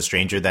Cat says,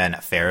 stranger than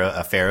a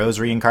pharaoh's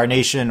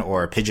reincarnation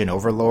or a pigeon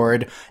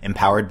overlord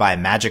empowered by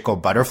magical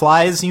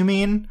butterflies, you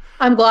mean?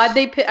 I'm glad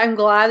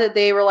that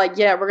they were like,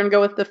 yeah, we're going to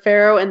go with the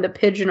pharaoh and the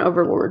pigeon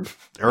overlord.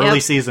 Early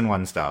season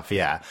 1 stuff,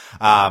 yeah.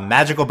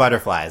 Magical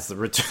butterflies.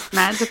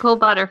 Magical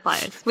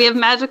butterflies. We have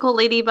magical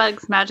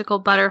ladybugs, magical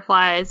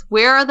butterflies.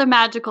 Where are the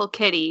magical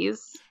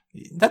kitties?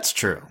 That's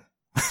true.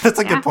 That's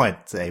a good point,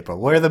 April.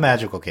 Where are the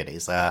magical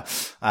kitties?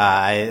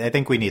 I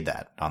think we need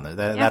that on there.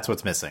 That's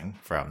what's missing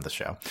from the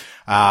show.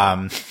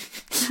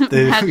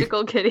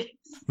 Magical kitties.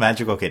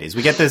 Magical kitties.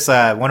 We get this,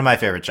 one of my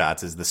favorite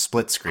shots is the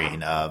split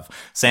screen of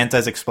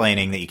Santa's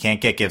explaining that you can't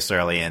get gifts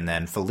early, and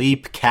then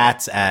Philippe,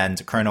 Cat,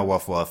 and Colonel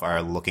Woof Woof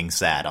are looking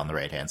sad on the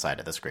right-hand side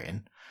of the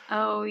screen.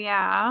 Oh,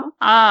 yeah.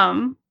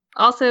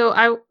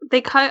 Also,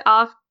 they cut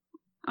off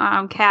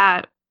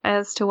Cat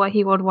as to what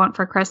he would want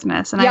for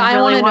Christmas, and I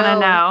really want to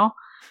know.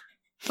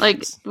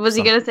 Like, was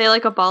he going to say,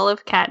 like, a ball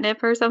of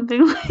catnip or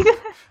something like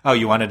that? Oh,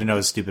 you wanted to know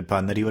a stupid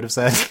pun that he would have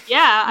said?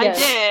 Yeah, I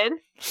did.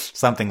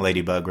 Something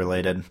Ladybug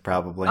related,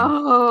 probably.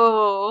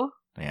 Oh.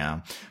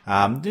 Yeah.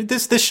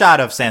 This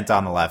shot of Santa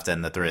on the left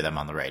and the three of them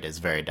on the right is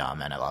very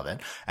dumb, and I love it.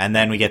 And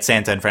then we get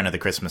Santa in front of the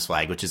Christmas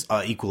flag, which is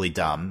equally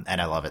dumb,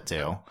 and I love it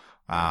too.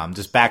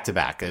 Just back to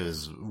back. It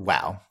was,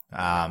 wow.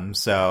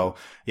 So,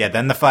 yeah,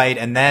 then the fight,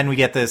 and then we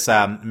get this,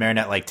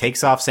 Marinette, like,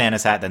 takes off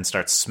Santa's hat, then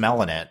starts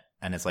smelling it.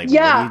 And it's like,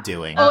 what are you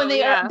doing? Oh, and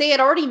they had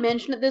already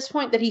mentioned at this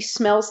point that he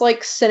smells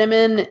like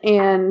cinnamon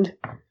and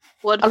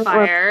wood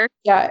fire.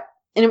 Yeah,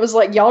 and it was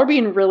like, y'all are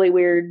being really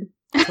weird.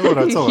 It's a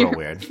little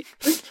weird.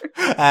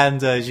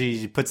 And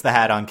she puts the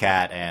hat on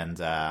Cat,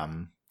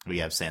 and we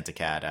have Santa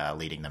Cat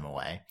leading them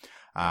away.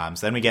 So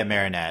then we get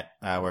Marinette.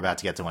 We're about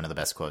to get to one of the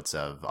best quotes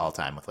of all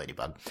time with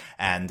Ladybug.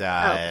 And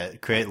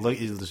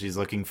she's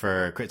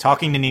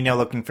talking to Nino,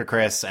 looking for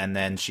Chris, and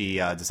then she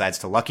decides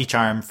to Lucky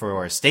Charm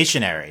for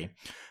stationery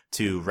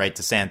to write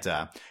to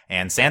Santa.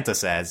 And Santa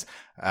says,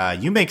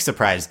 you make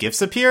surprise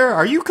gifts appear?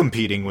 Are you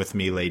competing with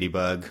me,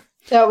 Ladybug?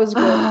 That was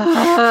good.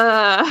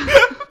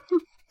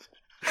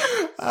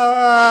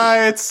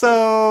 It's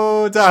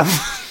so dumb.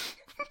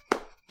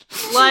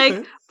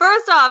 Like,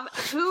 first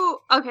off,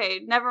 okay,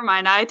 never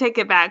mind. I take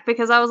it back,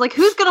 because I was like,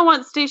 who's going to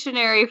want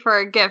stationery for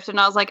a gift? And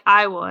I was like,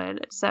 I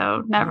would.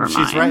 So never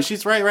mind.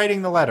 She's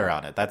writing the letter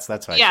on it. That's why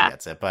she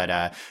gets it.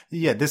 But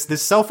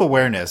this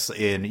self-awareness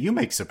in you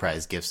make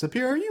surprise gifts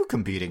appear. Are you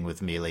competing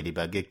with me,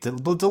 Ladybug?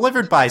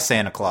 Delivered by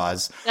Santa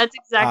Claus. That's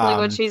exactly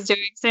what she's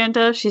doing,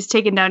 Santa. She's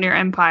taking down your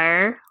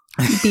empire.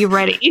 Be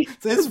ready.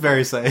 It's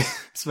very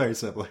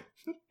simple.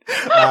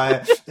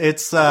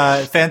 It's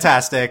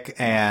fantastic,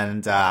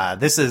 and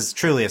this is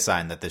truly a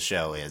sign that the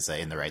show is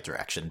in the right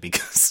direction,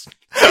 because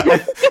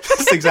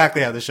that's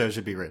exactly how the show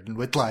should be written,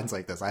 with lines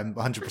like this. I'm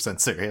 100%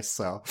 serious,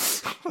 so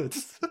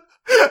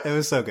it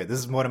was so good. This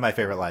is one of my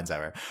favorite lines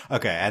ever.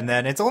 Okay, and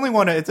then it's only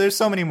one. There's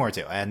so many more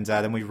too, and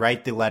then we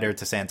write the letter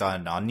to Santa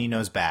on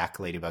Nino's back.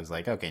 Ladybug's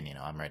like, okay,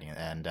 Nino, I'm writing it,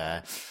 and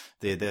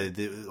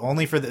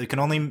can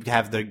only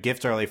have the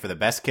gift early for the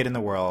best kid in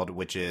the world,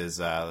 which is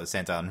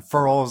Santa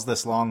unfurls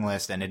this long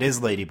list, and it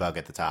is Ladybug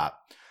at the top.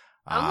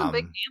 That was a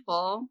big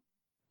gamble.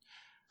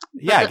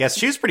 Yeah, I guess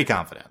she was pretty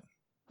confident.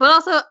 But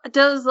also,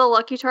 does the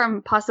Lucky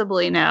Charm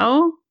possibly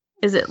know?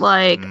 Is it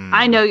like,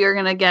 I know you're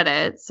gonna get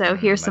it, so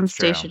here's some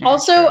stationery.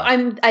 Also,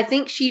 I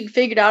think she'd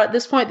figured out at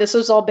this point this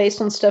was all based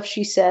on stuff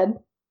she said.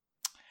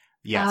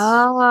 Yes.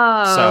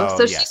 Oh,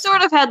 so she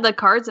sort of had the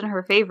cards in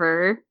her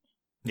favor.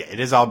 Yeah,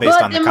 it is all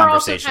based on the conversation. But then we're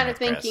also kind of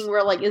thinking,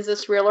 we're like, is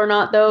this real or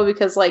not, though?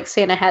 Because, like,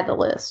 Santa had the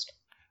list.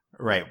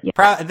 Right.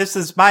 Yeah. This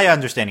is, my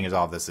understanding is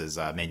all of this is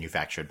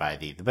manufactured by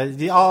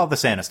all the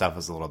Santa stuff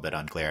is a little bit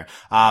unclear.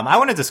 I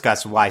want to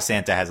discuss why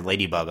Santa has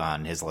Ladybug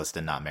on his list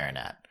and not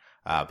Marinette.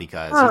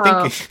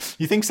 Because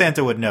you think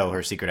Santa would know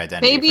her secret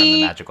identity from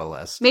the magical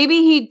list.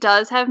 Maybe he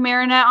does have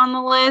Marinette on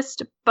the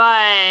list,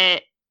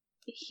 but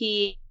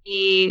he's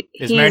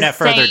Marinette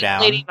further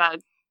down? Ladybug.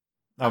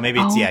 Oh, maybe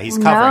he's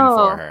covering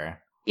for her.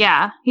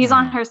 Yeah, he's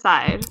on her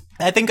side.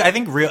 I think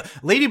real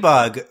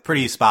Ladybug,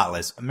 pretty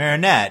spotless.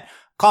 Marinette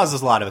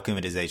causes a lot of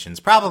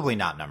akkumatizations. Probably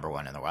not number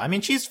one in the world. I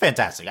mean, she's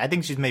fantastic. I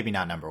think she's maybe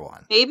not number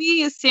one.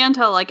 Maybe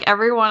Santa, like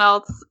everyone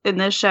else in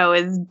this show,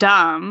 is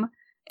dumb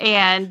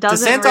and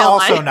doesn't Does Santa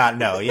realize... also not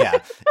know?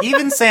 Yeah.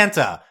 Even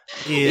Santa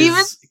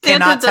is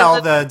cannot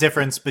tell the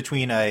difference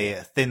between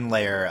a thin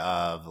layer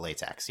of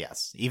latex.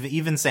 Yes,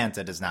 even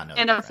Santa does not know.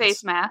 And a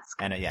face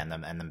mask. And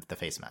the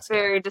face mask.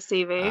 Very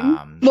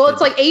deceiving. Well,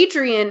 it's like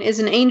Adrian is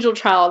an angel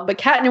child, but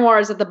Cat Noir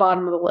is at the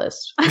bottom of the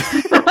list.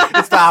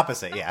 It's the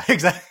opposite. Yeah,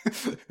 exactly.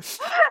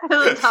 At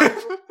the top of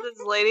this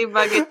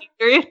ladybug and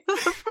Adrian.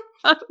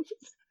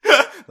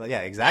 Well,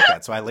 yeah, exactly.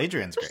 That's why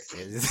Ladrian's great.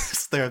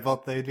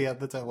 They'd be at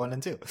the top 1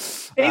 and 2.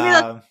 Maybe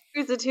that's the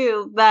reason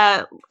too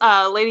that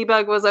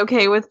Ladybug was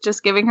okay with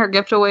just giving her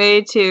gift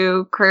away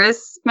to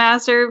Chris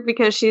Master,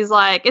 because she's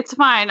like, it's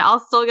fine, I'll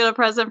still get a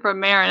present from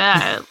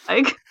Marinette.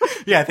 Like,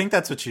 yeah, I think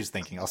that's what she's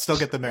thinking. I'll still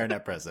get the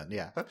Marinette present.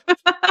 Yeah.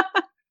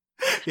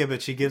 Yeah,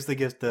 but she gives the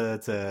gift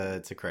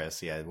to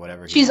Chris. Yeah,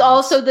 whatever. She's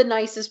also the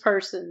nicest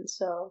person.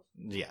 So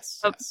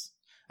yes.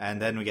 And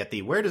then we get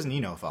the "Where does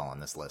Nino fall on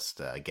this list?"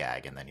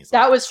 Gag, and then he's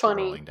that was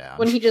funny down.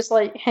 When he just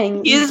like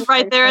hangs. He's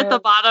right there at the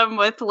bottom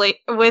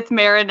with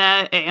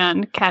Marinette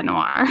and Cat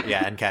Noir.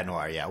 Yeah, and Cat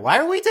Noir. Yeah, why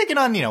are we taking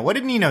on Nino? What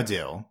did Nino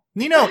do?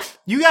 Nino,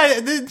 you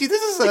guys, this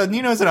is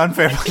Nino's an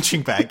unfair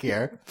punching bag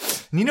here.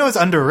 Nino is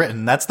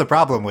underwritten. That's the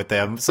problem with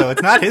him. So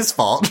it's not his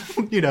fault.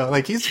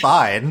 Like he's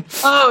fine.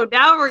 Oh,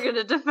 now we're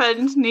gonna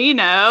defend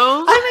Nino.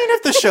 I mean,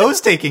 if the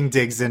show's taking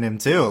digs in him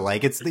too,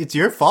 like it's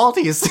your fault.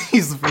 He's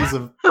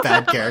a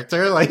bad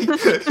character. Like,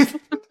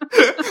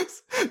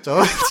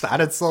 don't not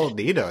insult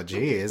Nino.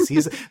 Jeez,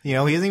 he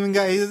hasn't even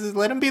got.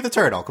 Let him be the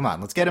turtle. Come on,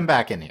 let's get him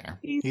back in here.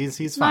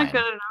 He's fine. Not good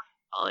enough,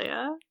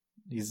 Alia.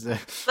 He's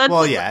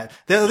well, yeah.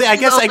 I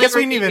guess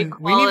we didn't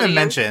even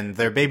mention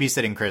they're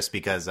babysitting Chris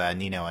because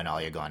Nino and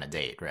Alia go on a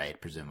date, right?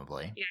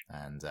 Presumably,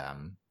 yeah. And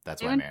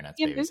that's why Marinette's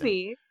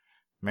babysitting.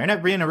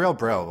 Marinette being a real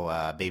bro,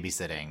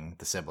 babysitting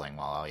the sibling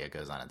while Alia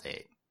goes on a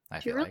date.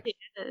 She really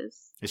is.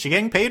 Is she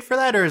getting paid for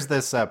that, or is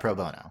this pro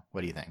bono?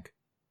 What do you think?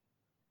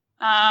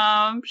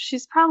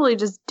 She's probably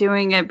just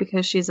doing it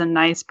because she's a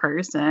nice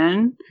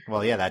person.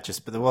 Well, yeah,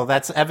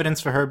 that's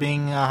evidence for her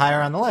being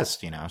higher on the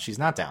list. She's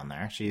not down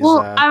there. She's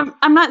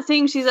I'm not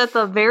saying she's at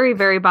the very,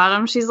 very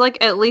bottom. She's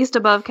like at least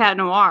above Cat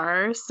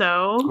Noir.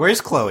 So where's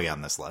Chloe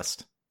on this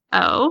list?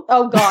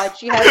 Oh God,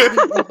 she has to be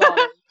the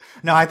bottom.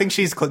 No, I think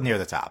she's near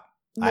the top.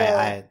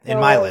 No, in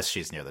my list,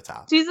 she's near the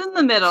top. She's in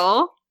the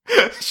middle.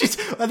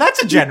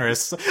 That's a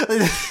generous.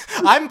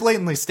 I'm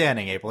blatantly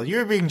standing, April.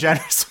 You're being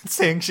generous with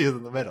saying she's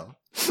in the middle.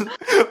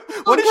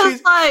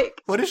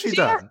 What has she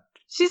done?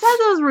 She's had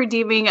those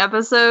redeeming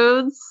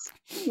episodes.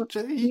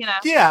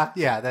 Yeah,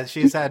 that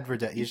she's had.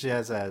 She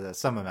has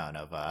some amount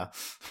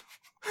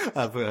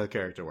of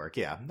character work.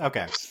 Yeah.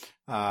 Okay.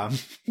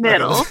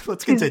 Middle. Okay,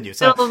 let's continue.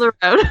 Middle of the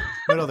road.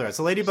 Middle of the road.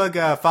 So Ladybug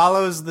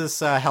follows this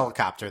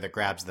helicopter that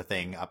grabs the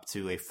thing up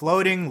to a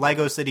floating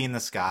Lego city in the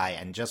sky,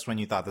 and just when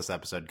you thought this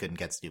episode couldn't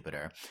get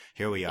stupider,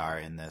 here we are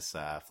in this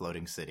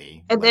floating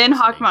city. And then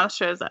Hawkmoth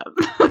shows up.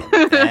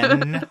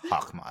 And then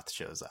Hawkmoth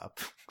shows up.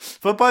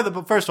 But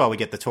first of all, we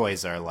get the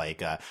toys are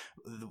like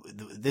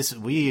this.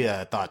 We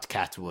thought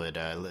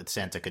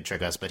Santa could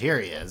trick us, but here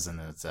he is, and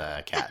it's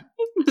a cat.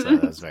 So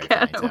that was very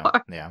funny too.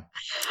 Yeah.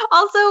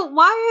 Also,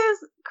 why is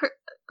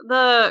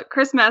the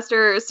Chris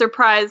Master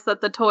surprised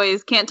that the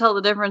toys can't tell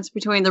the difference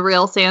between the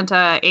real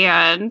Santa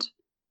and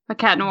a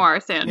Cat Noir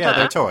Santa? Yeah,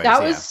 they're toys.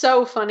 That was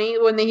so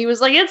funny when he was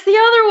like, "It's the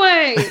other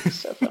way."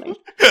 So funny.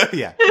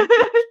 Yeah.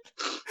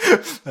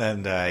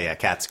 And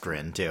Cat's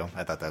grin too.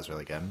 I thought that was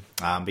really good.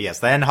 But yes,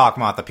 then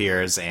Hawkmoth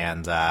appears,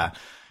 and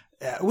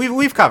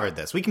we've covered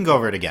this. We can go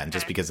over it again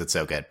just because it's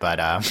so good.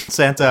 But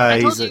Santa,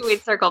 I told you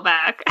we'd circle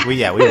back. We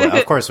will.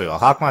 Of course we will.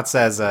 Hawkmoth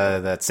says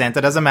that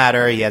Santa doesn't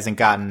matter. He hasn't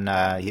gotten.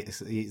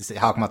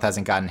 Hawkmoth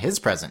hasn't gotten his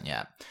present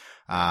yet.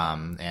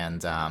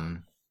 And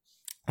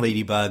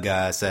Ladybug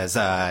says,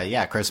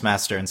 Chris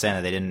Master and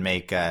Santa, they didn't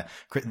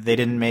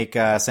make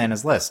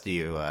Santa's list.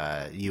 You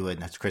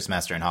and Chris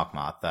Master and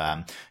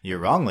Hawkmoth. You're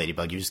wrong,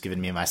 Ladybug. You've just given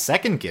me my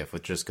second gift,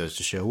 which just goes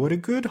to show what a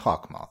good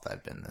Hawkmoth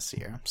I've been this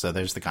year. So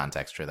there's the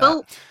context for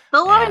that.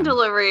 The line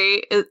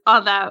delivery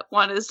on that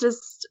one is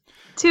just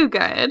too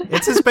good.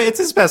 It's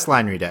his best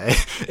line read.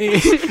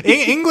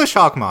 English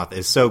Hawkmoth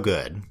is so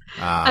good.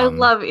 I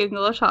love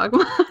English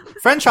Hawkmoth.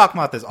 French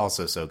Hawkmoth is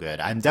also so good.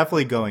 I'm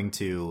definitely going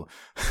to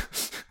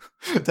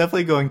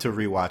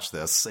rewatch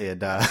this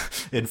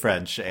in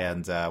French,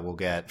 and we'll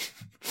get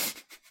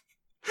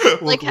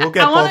we'll get both versions.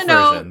 I want to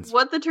know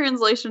what the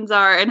translations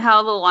are and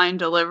how the line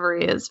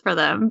delivery is for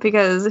them,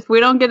 because if we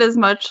don't get as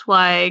much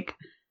like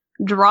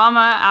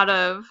drama out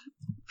of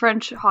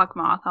French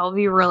Hawkmoth, I'll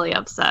be really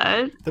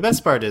upset. The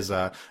best part is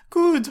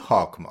good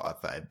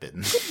Hawkmoth I've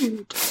been.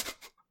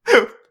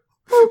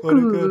 What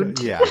a good,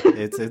 yeah,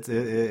 it's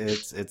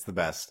the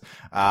best.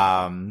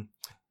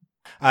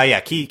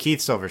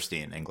 Keith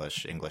Silverstein,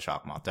 English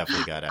Hawkmoth,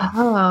 definitely got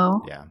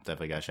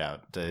a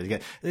shout.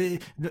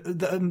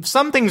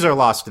 Some things are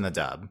lost in the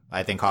dub.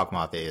 I think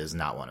Hawkmoth is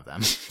not one of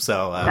them.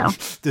 So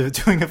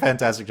doing a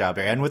fantastic job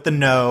here, and with the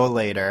no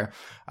later,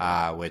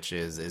 which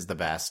is the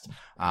best.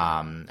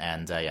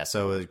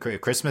 So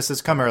Christmas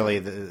has come early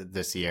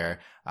this year.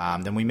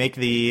 Then we make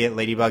the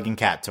Ladybug and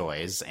Cat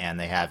toys, and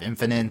they have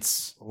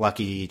Infinite,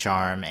 Lucky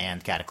Charm,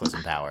 and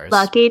Cataclysm powers.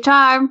 Lucky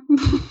Charm.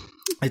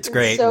 It's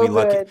great.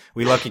 so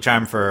we lucky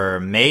charm for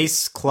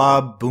mace,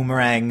 club,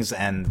 boomerangs,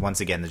 and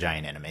once again the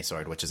giant anime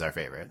sword, which is our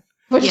favorite.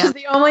 Which is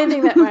the only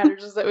thing that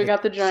matters is that we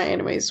got the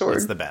giant anime sword.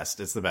 It's the best.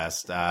 It's the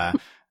best.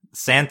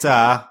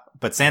 Santa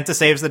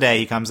saves the day.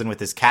 He comes in with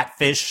his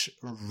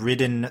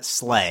catfish-ridden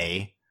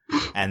sleigh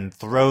and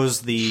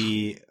throws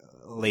the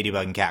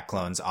Ladybug and Cat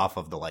clones off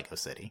of the Lego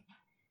City.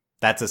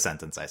 That's a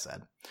sentence I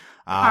said.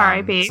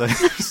 R.I.P.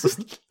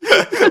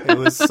 It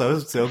was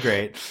so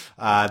great.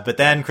 But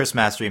then Chris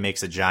Mastery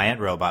makes a giant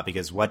robot,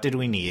 because what did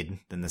we need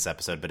in this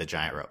episode but a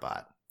giant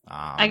robot?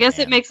 I guess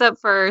it makes up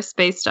for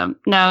Space Dump.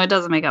 No, it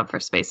doesn't make up for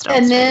Space Dump.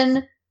 And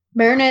then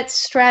Marinette's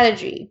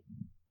strategy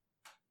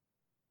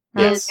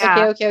is,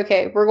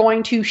 okay, we're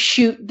going to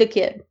shoot the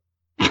kid.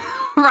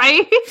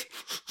 Right?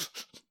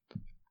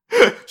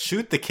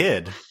 Shoot the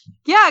kid?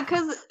 Yeah,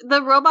 because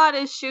the robot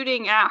is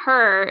shooting at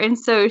her, and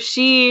so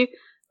she,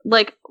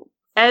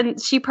 and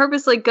she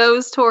purposely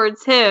goes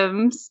towards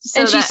him.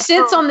 So and she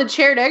sits on the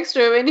chair next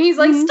to him, and he's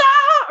like,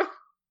 stop!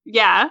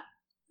 Yeah.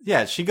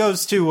 Yeah, she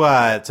goes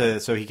to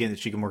so she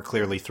can more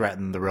clearly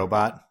threaten the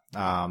robot.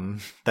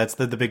 That's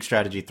the big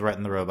strategy: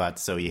 threaten the robot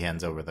so he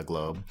hands over the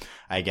globe,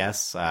 I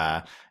guess.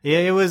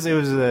 It was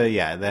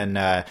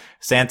then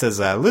Santa's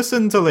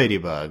listen to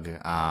Ladybug,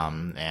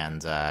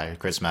 and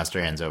Chris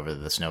Master hands over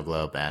the snow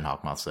globe, and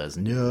Hawkmoth says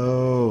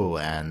no,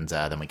 and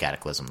then we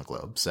cataclysm the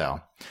globe.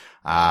 So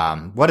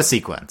what a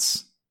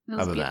sequence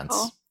of events.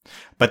 Beautiful.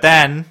 But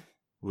then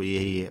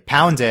we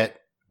pound it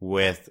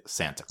with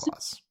Santa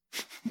Claus.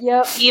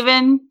 Yep.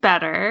 Even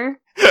better.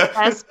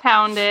 Let's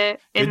pound it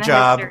in Good the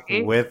job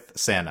history. with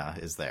Santa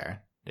is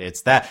there.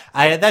 It's that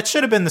that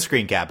should have been the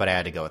screen cap, but I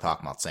had to go with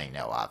Hawkmoth saying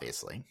no,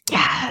 obviously.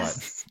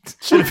 Yes.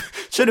 But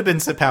should have been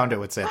pound it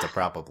with Santa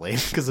probably,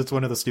 because it's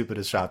one of the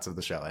stupidest shots of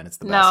the show, and it's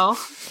the best. No.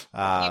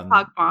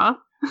 Hawkmoth.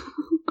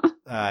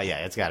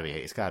 Yeah, it's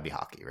gotta be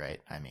hockey,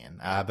 right? I mean,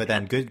 but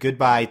then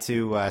goodbye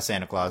to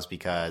Santa Claus,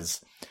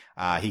 because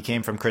he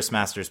came from Chris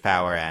Master's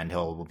power, and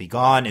he'll be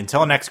gone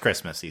until next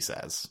Christmas, he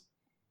says.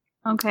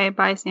 Okay,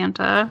 bye,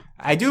 Santa.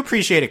 I do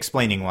appreciate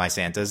explaining why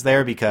Santa's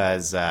there,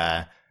 because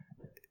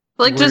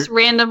just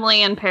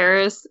randomly in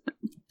Paris,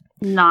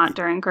 not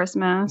during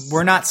Christmas.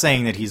 We're not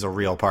saying that he's a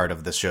real part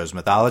of the show's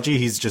mythology.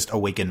 He's just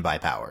awakened by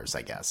powers,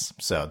 I guess.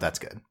 So that's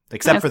good.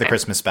 Except for the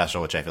Christmas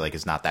special, which I feel like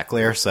is not that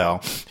clear.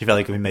 So I feel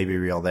like we may be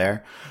real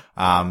there.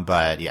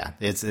 But yeah,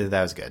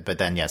 that was good. But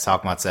then yes,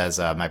 Hawkmoth says,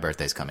 my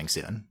birthday's coming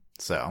soon.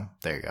 So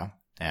there you go.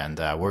 And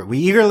we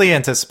eagerly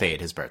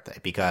anticipate his birthday,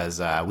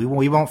 because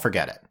we won't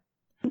forget it.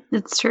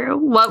 It's true.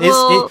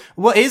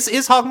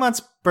 Is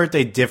Hawkmoth's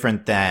birthday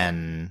different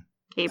than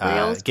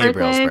Gabriel's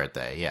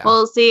birthday? Yeah.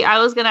 Well, see, I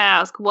was going to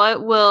ask,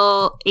 what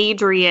will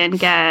Adrian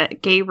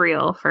get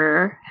Gabriel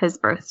for his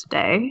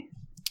birthday?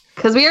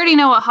 Because we already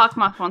know what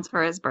Hawkmoth wants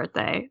for his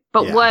birthday.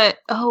 But what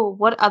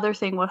other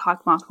thing would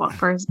Hawkmoth want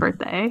for his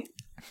birthday?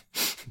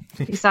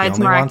 Besides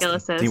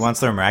Miraculouses. He wants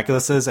their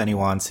Miraculouses, and he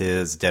wants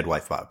his dead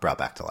wife brought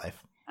back to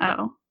life.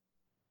 Oh.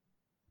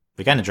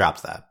 We kind of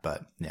dropped that,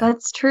 but yeah.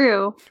 That's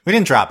true. We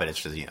didn't drop it. It's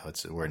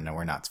just, we're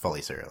not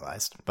fully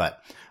serialized,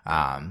 but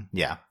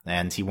yeah.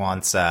 And he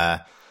wants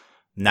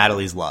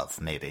Natalie's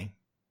love, maybe.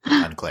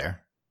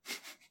 Unclear.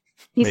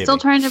 He's still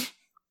trying to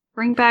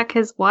bring back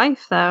his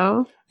wife,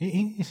 though.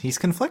 He's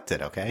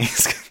conflicted. Okay.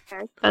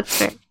 That's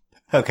fair.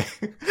 Okay.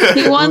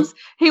 He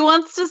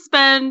wants to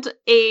spend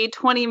a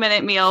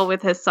 20-minute meal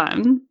with his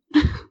son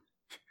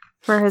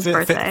for his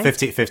birthday.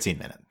 15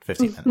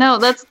 minutes. No,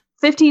 that's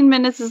 15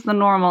 minutes is the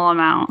normal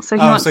amount. So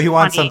he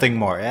wants something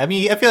more. I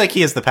mean, I feel like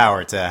he has the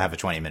power to have a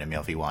 20-minute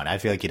meal if he wants. I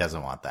feel like he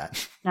doesn't want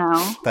that.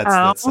 No.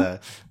 That's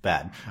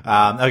bad.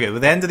 Okay,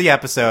 with the end of the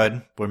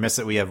episode,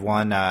 we have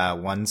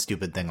one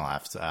stupid thing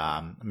left.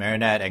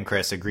 Marinette and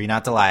Chris agree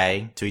not to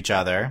lie to each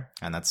other,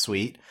 and that's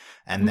sweet.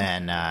 And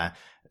then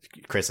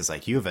Chris is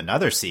like, "You have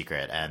another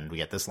secret," and we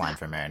get this line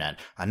from Marinette: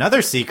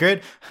 "Another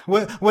secret?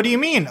 What do you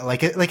mean?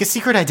 Like a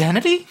secret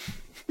identity?"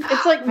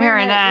 It's like,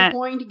 Marinette,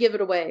 you're going to give it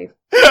away.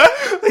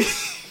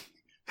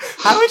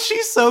 How is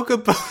she so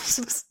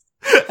composed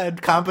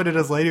and competent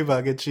as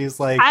Ladybug, and she's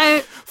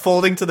like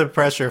folding to the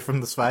pressure from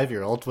this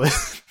 5-year-old?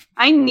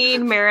 I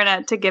need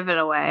Marinette to give it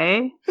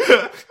away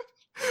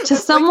to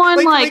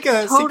someone like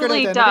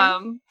totally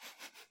dumb,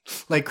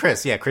 like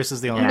Chris. Yeah, Chris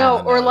is the only one. No,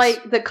 or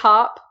like the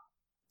cop.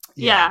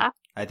 Yeah.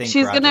 I think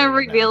she's gonna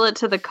reveal it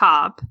to the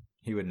cop.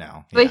 He would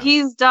know. But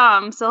he's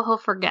dumb, so he'll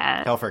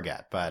forget.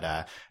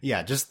 But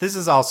yeah, just this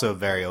is also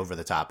very over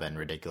the top and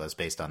ridiculous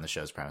based on the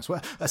show's premise.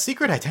 What? A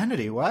secret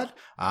identity? What?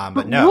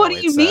 But no. What do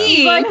you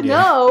mean?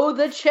 No,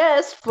 the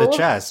chest full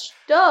of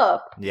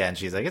stuff. Yeah, and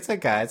she's like, it's a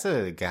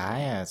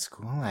guy at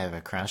school I have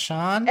a crush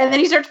on. And then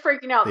he starts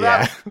freaking out.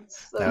 Yeah.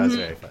 That was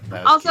very fun.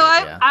 Also,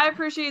 I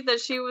appreciate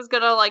that she was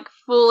gonna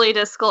fully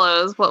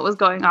disclose what was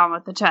going on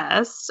with the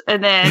chest,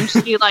 and then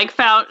she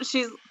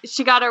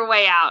she got her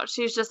way out.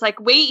 She's just like,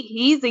 wait,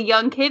 he's a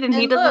young kid and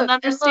he doesn't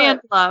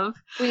understand love.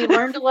 We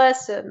learned a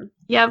lesson.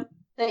 Yep.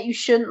 That you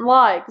shouldn't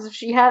lie, because if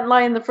she hadn't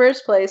lied in the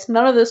first place,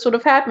 none of this would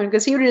have happened,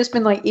 because he would have just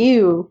been like,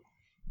 ew.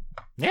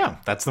 Yeah,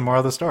 that's the moral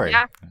of the story.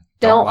 Yeah.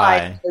 Don't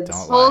lie. Don't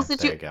Whole lie.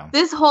 There you go.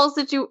 This whole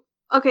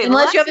Okay,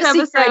 Unless you have a secret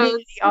episodes,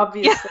 identity,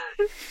 obviously.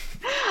 Yeah.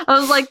 I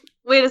was like,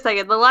 wait a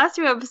second. The last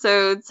 2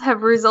 episodes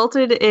have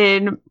resulted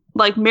in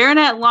like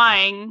Marinette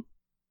lying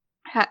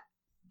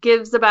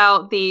gives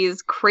about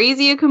these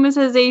crazy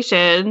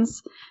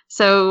akumatizations.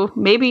 So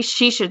maybe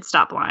she should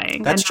stop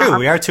lying. That's true.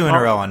 We are 2 in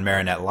a row on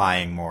Marinette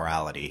lying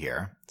morality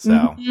here. So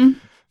Mm-hmm.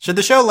 should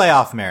the show lay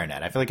off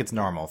Marinette? I feel like it's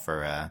normal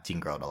for a teen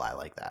girl to lie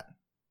like that.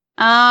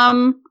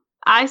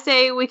 I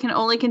say we can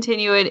only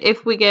continue it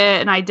if we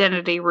get an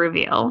identity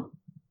reveal.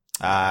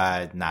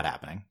 Not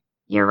happening.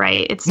 You're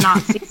right. It's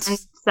not season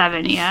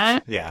 7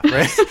 yet. Yeah,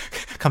 right.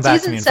 Come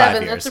back to me in 5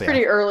 7, years. that's a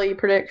pretty early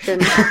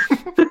prediction.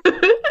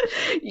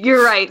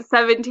 You're right.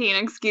 17.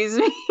 Excuse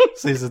me.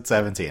 Season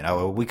 17. Oh,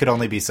 well, we could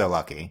only be so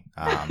lucky.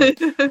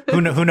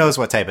 Who knows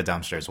what type of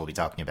dumpsters we'll be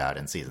talking about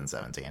in season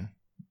 17?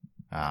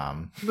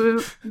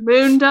 Moon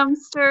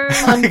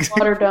dumpsters,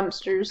 Underwater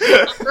dumpsters,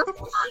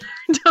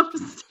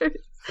 dumpsters,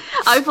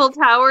 Eiffel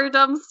Tower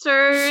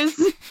dumpsters.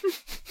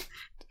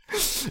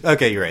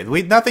 Okay, you're right.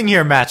 Nothing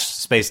here matched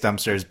space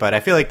dumpsters, but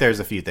I feel like there's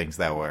a few things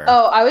that were.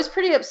 Oh, I was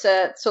pretty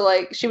upset. So,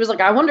 like, she was like,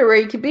 "I wonder where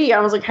you could be." I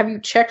was like, "Have you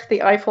checked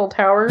the Eiffel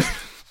Tower?"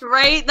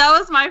 Right? That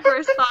was my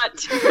first thought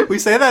too. We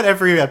say that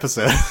every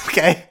episode.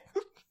 Okay.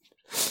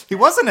 He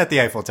wasn't at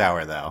the Eiffel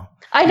Tower though.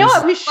 I know.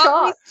 I was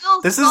shocked.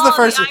 This is the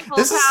first.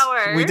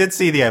 Tower. We did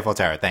see the Eiffel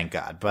Tower, thank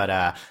God.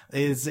 But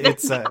it's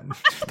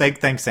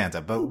thanks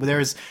Santa. But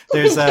there's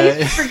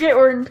forget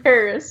we're in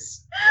Paris.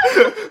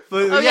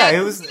 But yeah,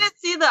 it was. We didn't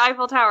see the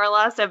Eiffel Tower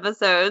last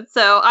episode,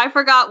 so I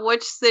forgot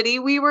which city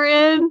we were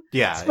in.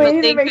 Yeah, just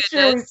waiting to make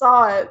sure we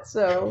saw it.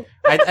 So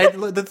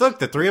look,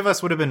 the 3 of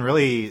us would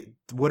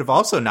have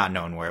also not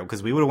known where,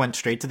 because we would have went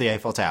straight to the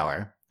Eiffel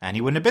Tower. And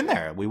he wouldn't have been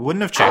there. We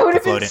wouldn't have checked I would the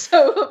have floating. Been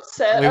so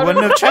upset. We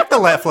wouldn't have checked the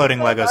floating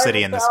Lego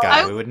city in the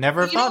sky. We would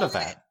never have thought of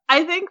that.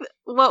 I think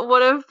what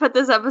would have put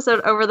this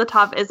episode over the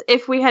top is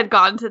if we had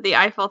gone to the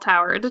Eiffel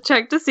Tower to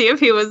check to see if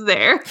he was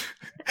there.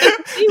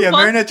 Yeah,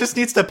 Marinette just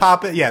needs to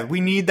pop it. Yeah, we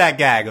need that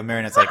gag of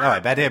Marinette's like, oh, I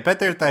bet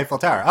there's the Eiffel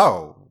Tower.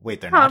 Oh,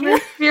 wait, they're not.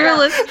 If you're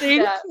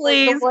listening,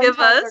 please give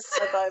us.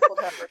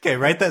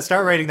 Okay,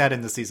 start writing that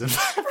into season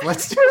 5.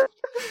 Let's do it.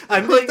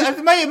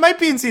 It might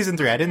be in season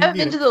 3. I haven't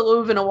been to the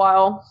Louvre in a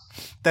while.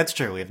 That's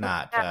true, we have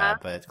not.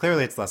 But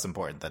clearly it's less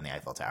important than the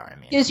Eiffel Tower. I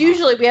mean, because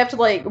usually we have to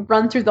like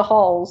run through the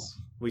halls.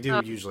 We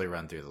do usually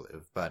run through the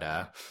Louvre, but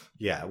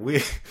yeah,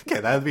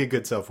 that would be a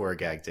good self-horror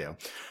gag too.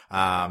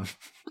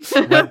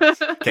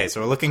 Okay, so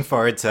we're looking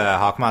forward to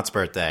Hawkmoth's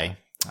birthday.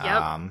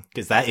 Yep.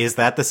 Because is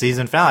that the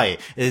season finale?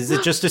 Is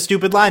it just a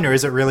stupid line, or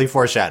is it really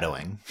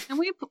foreshadowing? Can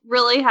we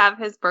really have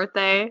his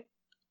birthday?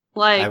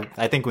 Like,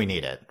 I think we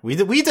need it.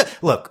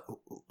 Look,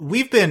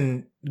 we've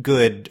been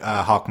good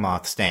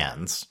Hawkmoth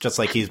stans, just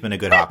like he's been a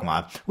good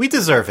Hawkmoth. We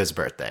deserve his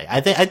birthday.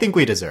 I think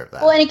we deserve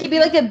that. Well, and it could be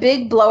like a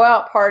big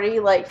blowout party,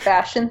 like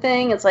fashion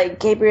thing. It's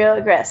like Gabriel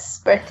Agrest's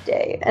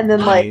birthday, and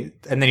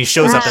then he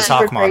shows up as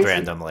Hawkmoth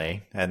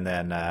randomly, and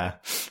then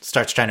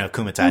starts trying to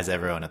akumatize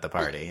everyone at the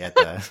party.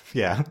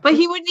 Yeah. But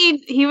he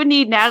would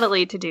need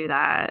Natalie to do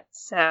that,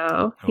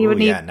 so he would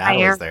need. Yeah,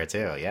 Natalie's there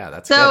too. Yeah,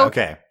 that's good.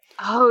 Okay.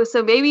 Oh,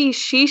 so maybe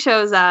she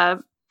shows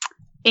up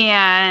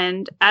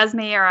and as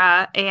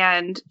Mayra,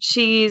 and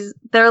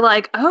they're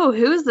like, oh,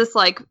 who's this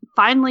like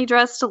finely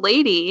dressed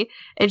lady?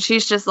 And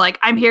she's just like,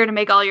 I'm here to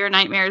make all your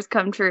nightmares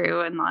come true.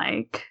 And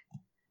like,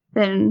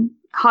 then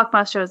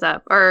Hawkmoth shows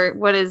up, or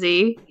what is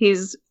he?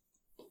 He's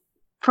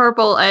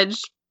purple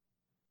edged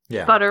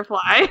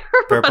butterfly.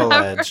 Purple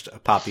edged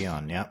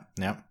Papillon.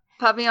 Yep.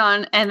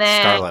 Papillon, and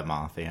then Scarlet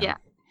Moth. Yeah.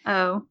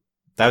 Oh.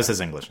 That was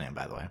his English name,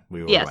 by the way.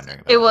 We were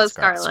wondering about it. Was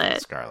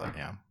Scarlet. Scarlet,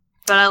 yeah.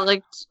 But I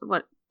liked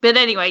what. But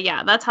anyway,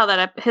 yeah, that's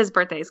how his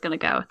birthday is going to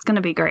go. It's going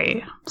to be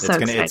great. It's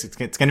going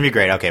to be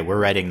great. Okay, we're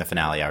writing the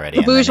finale already.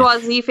 The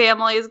bourgeoisie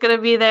family is going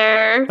to be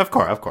there. Of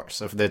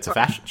course. It's a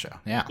fashion show.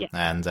 Yeah.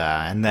 And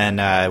then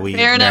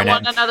Marinette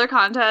won another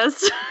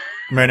contest.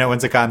 Marinette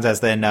wins a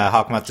contest, then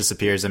Hawkmoth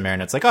disappears, and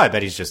Marinette's like, oh, I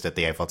bet he's just at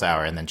the Eiffel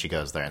Tower, and then she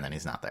goes there, and then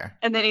he's not there.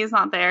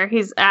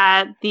 He's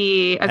at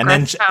the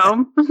Agrest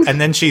home. And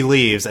then she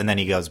leaves, and then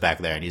he goes back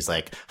there, and he's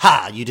like,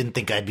 ha, you didn't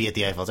think I'd be at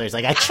the Eiffel Tower. He's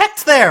like, I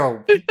checked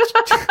there!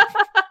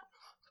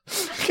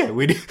 Okay,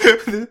 we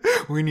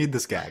need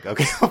this gag.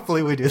 Okay,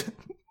 hopefully we do.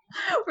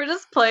 We're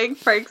just playing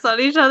pranks on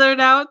each other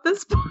now at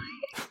this point.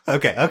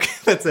 Okay,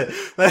 that's it.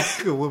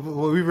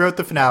 We wrote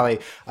the finale.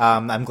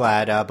 I'm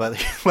glad, but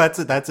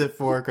that's it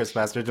for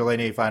Chrismaster.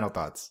 Delaney, final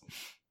thoughts.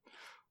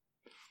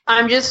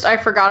 I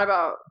forgot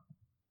about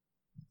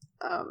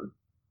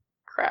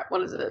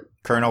what is it?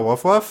 Colonel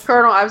Wolf?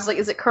 Colonel, I was like,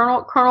 is it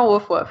Colonel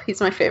Wolf? He's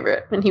my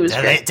favorite, and he was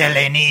great.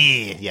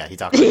 Delaney! Yeah, he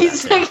talked about he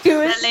was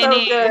Delaney. So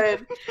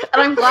good.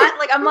 And I'm glad,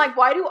 I'm like,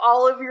 why do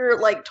all of your,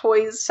 like,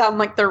 toys sound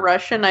like they're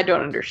Russian? I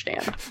don't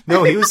understand.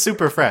 No, he was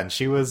super French.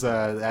 He was,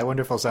 I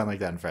wonder if he'll sound like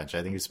that in French.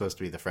 I think he's supposed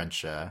to be the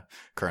French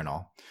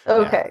Colonel.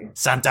 Okay. Yeah.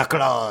 Santa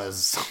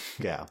Claus!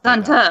 Yeah.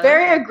 Santa.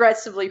 Very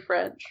aggressively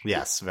French.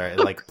 Yes, very,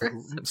 like,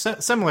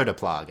 similar to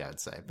Plog, I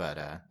would say.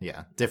 But,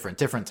 yeah, different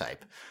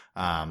type.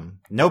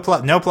 No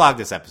Plog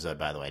this episode,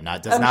 by the way.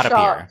 Does not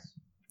appear.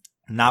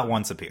 not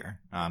once appear.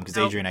 Because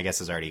Nope. Adrian, I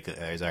guess, is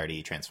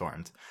already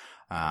transformed.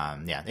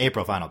 Yeah,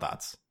 April, final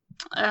thoughts.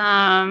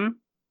 I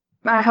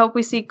hope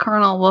we see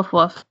Colonel Woof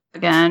Woof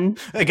again.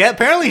 Again,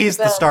 apparently he's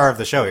the star of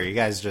the show here. You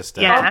guys just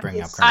Yeah.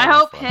 bring up Colonel I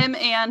hope Woof Woof. him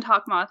and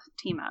Hawkmoth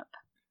team up.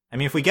 I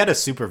mean, if we get a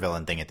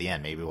supervillain thing at the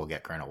end, maybe we'll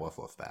get Colonel Woof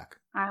Woof back.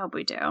 I hope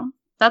we do.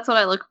 That's what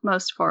I look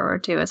most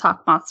forward to is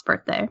Hawkmoth's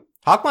birthday.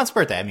 Hawkmoth's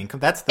birthday. I mean,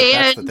 that's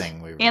the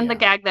thing. The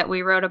gag that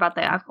we wrote about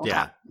the Eiffel Tower.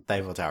 Yeah, the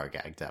Eiffel Tower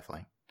gag,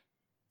 definitely.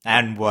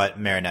 And what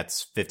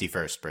Marinette's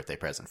 51st birthday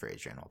present for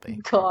Adrian will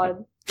be.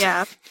 God.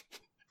 Yeah.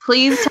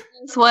 Please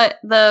tell us what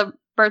the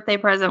birthday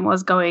present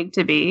was going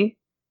to be.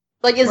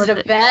 Like, is it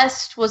a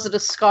vest? Was it a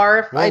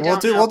scarf?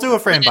 We'll do a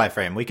frame by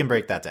frame. We can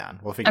break that down.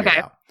 We'll figure it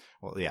out.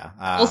 Well, yeah.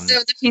 We'll sew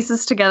the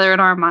pieces together in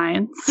our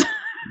minds.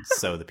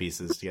 Sew the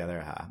pieces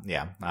together.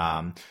 Yeah.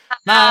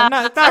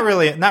 Not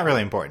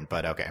really important,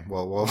 but okay.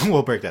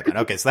 We'll break that down.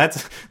 Okay, so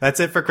that's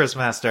it for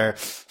Chrismaster.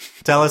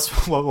 Tell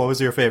us what was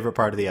your favorite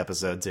part of the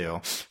episode too.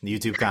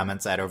 YouTube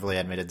comments at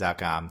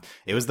overlyanimated.com.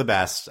 It was the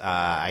best.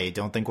 I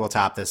don't think we'll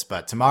top this,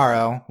 but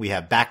tomorrow we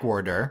have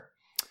Backwarder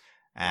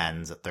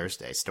and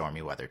Thursday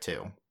Stormy Weather 2.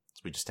 So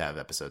we just have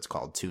episodes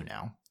called 2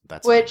 now.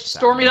 Which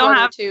Stormy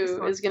Weather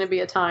 2 is going to be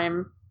a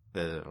time.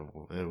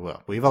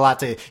 We have a lot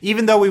to,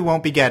 even though we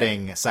won't be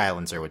getting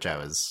Silencer, which I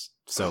was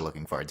so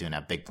looking forward to and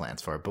have big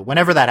plans for. But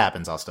whenever that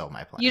happens, I'll still have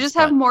my plans. You just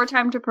have more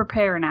time to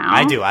prepare now.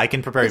 I do. I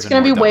can prepare. It's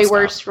going to be way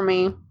worse for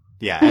me.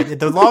 Yeah,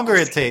 the longer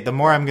it takes, the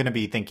more I'm going to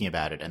be thinking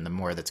about it, and the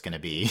more that's going to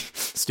be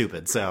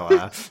stupid.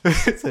 So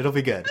it'll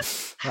be good.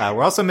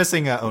 We're also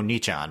missing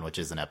Onichan, which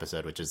is an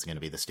episode which is going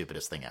to be the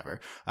stupidest thing ever.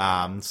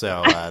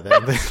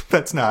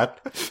 That's not.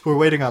 We're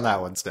waiting on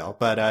that one still.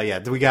 But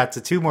yeah, we got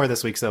to 2 more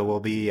this week, so we'll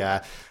be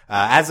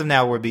as of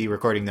now we'll be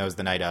recording those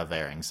the night of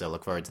airing. So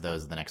look forward to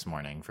those the next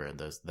morning for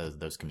those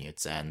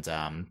commutes. And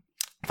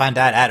find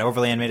that at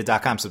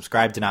overlyanimated.com.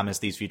 Subscribe to not miss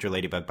these future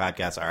Ladybug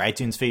podcasts. Our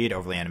iTunes feed,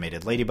 Overly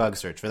Animated Ladybug.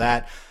 Search for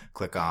that.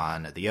 Click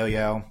on the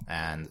yo-yo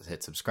and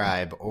hit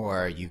subscribe.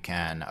 Or you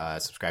can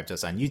subscribe to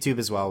us on YouTube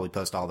as well. We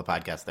post all the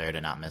podcasts there to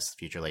not miss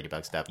future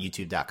Ladybug stuff.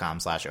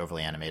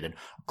 YouTube.com/overlyanimated.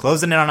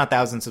 Closing in on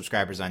 1,000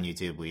 subscribers on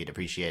YouTube. We'd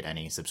appreciate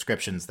any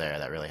subscriptions there.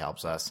 That really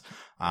helps us.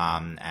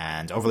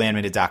 And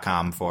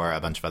overlyanimated.com for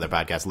a bunch of other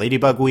podcasts.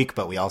 Ladybug Week,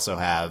 but we also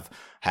have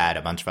had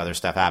a bunch of other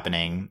stuff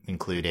happening,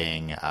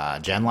 including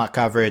Genlock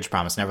coverage,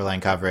 Promised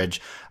Neverland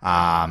coverage.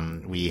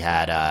 We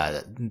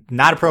had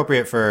not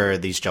appropriate for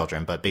these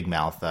children, but Big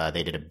Mouth.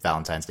 They did a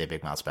Valentine's Day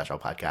Big Mouth special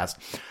podcast.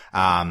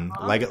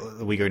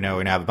 We're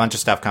gonna have a bunch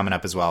of stuff coming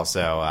up as well.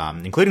 So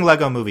including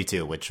Lego Movie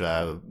 2, which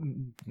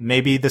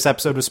maybe this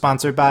episode was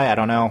sponsored by. I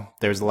don't know.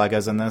 There's the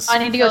Legos in this. I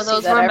need to go see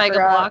those that. were Mega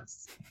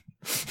Blocks.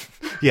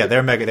 Yeah, they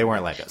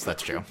weren't Legos.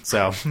 That's true.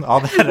 So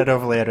all that at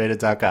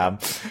overlyanimated.com.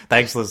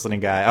 Thanks for listening,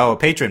 guys. Oh,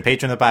 patron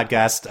the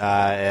podcast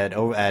at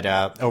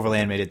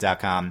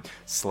overlyanimated.com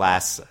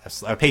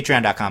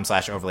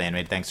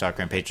patreon.com/overlyanimated. Thanks to our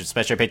current patrons,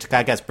 especially our patron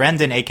podcast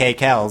Brendan, aka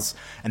Kells,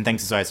 and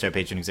thanks to our star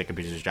patron executive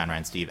producers John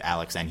Ryan, Steve,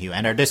 Alex, and Hugh.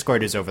 And our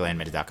Discord is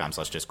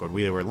overlyanimated.com/discord.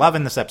 We were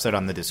loving this episode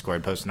on the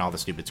Discord, posting all the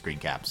stupid screen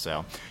caps.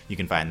 So you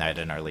can find that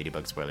in our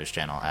Ladybug Spoilers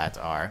channel at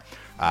our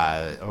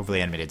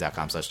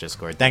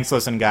overlyanimated.com/discord. Thanks for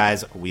listening,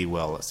 guys. We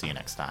will see you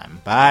next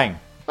time. Bye.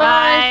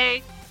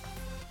 Bye.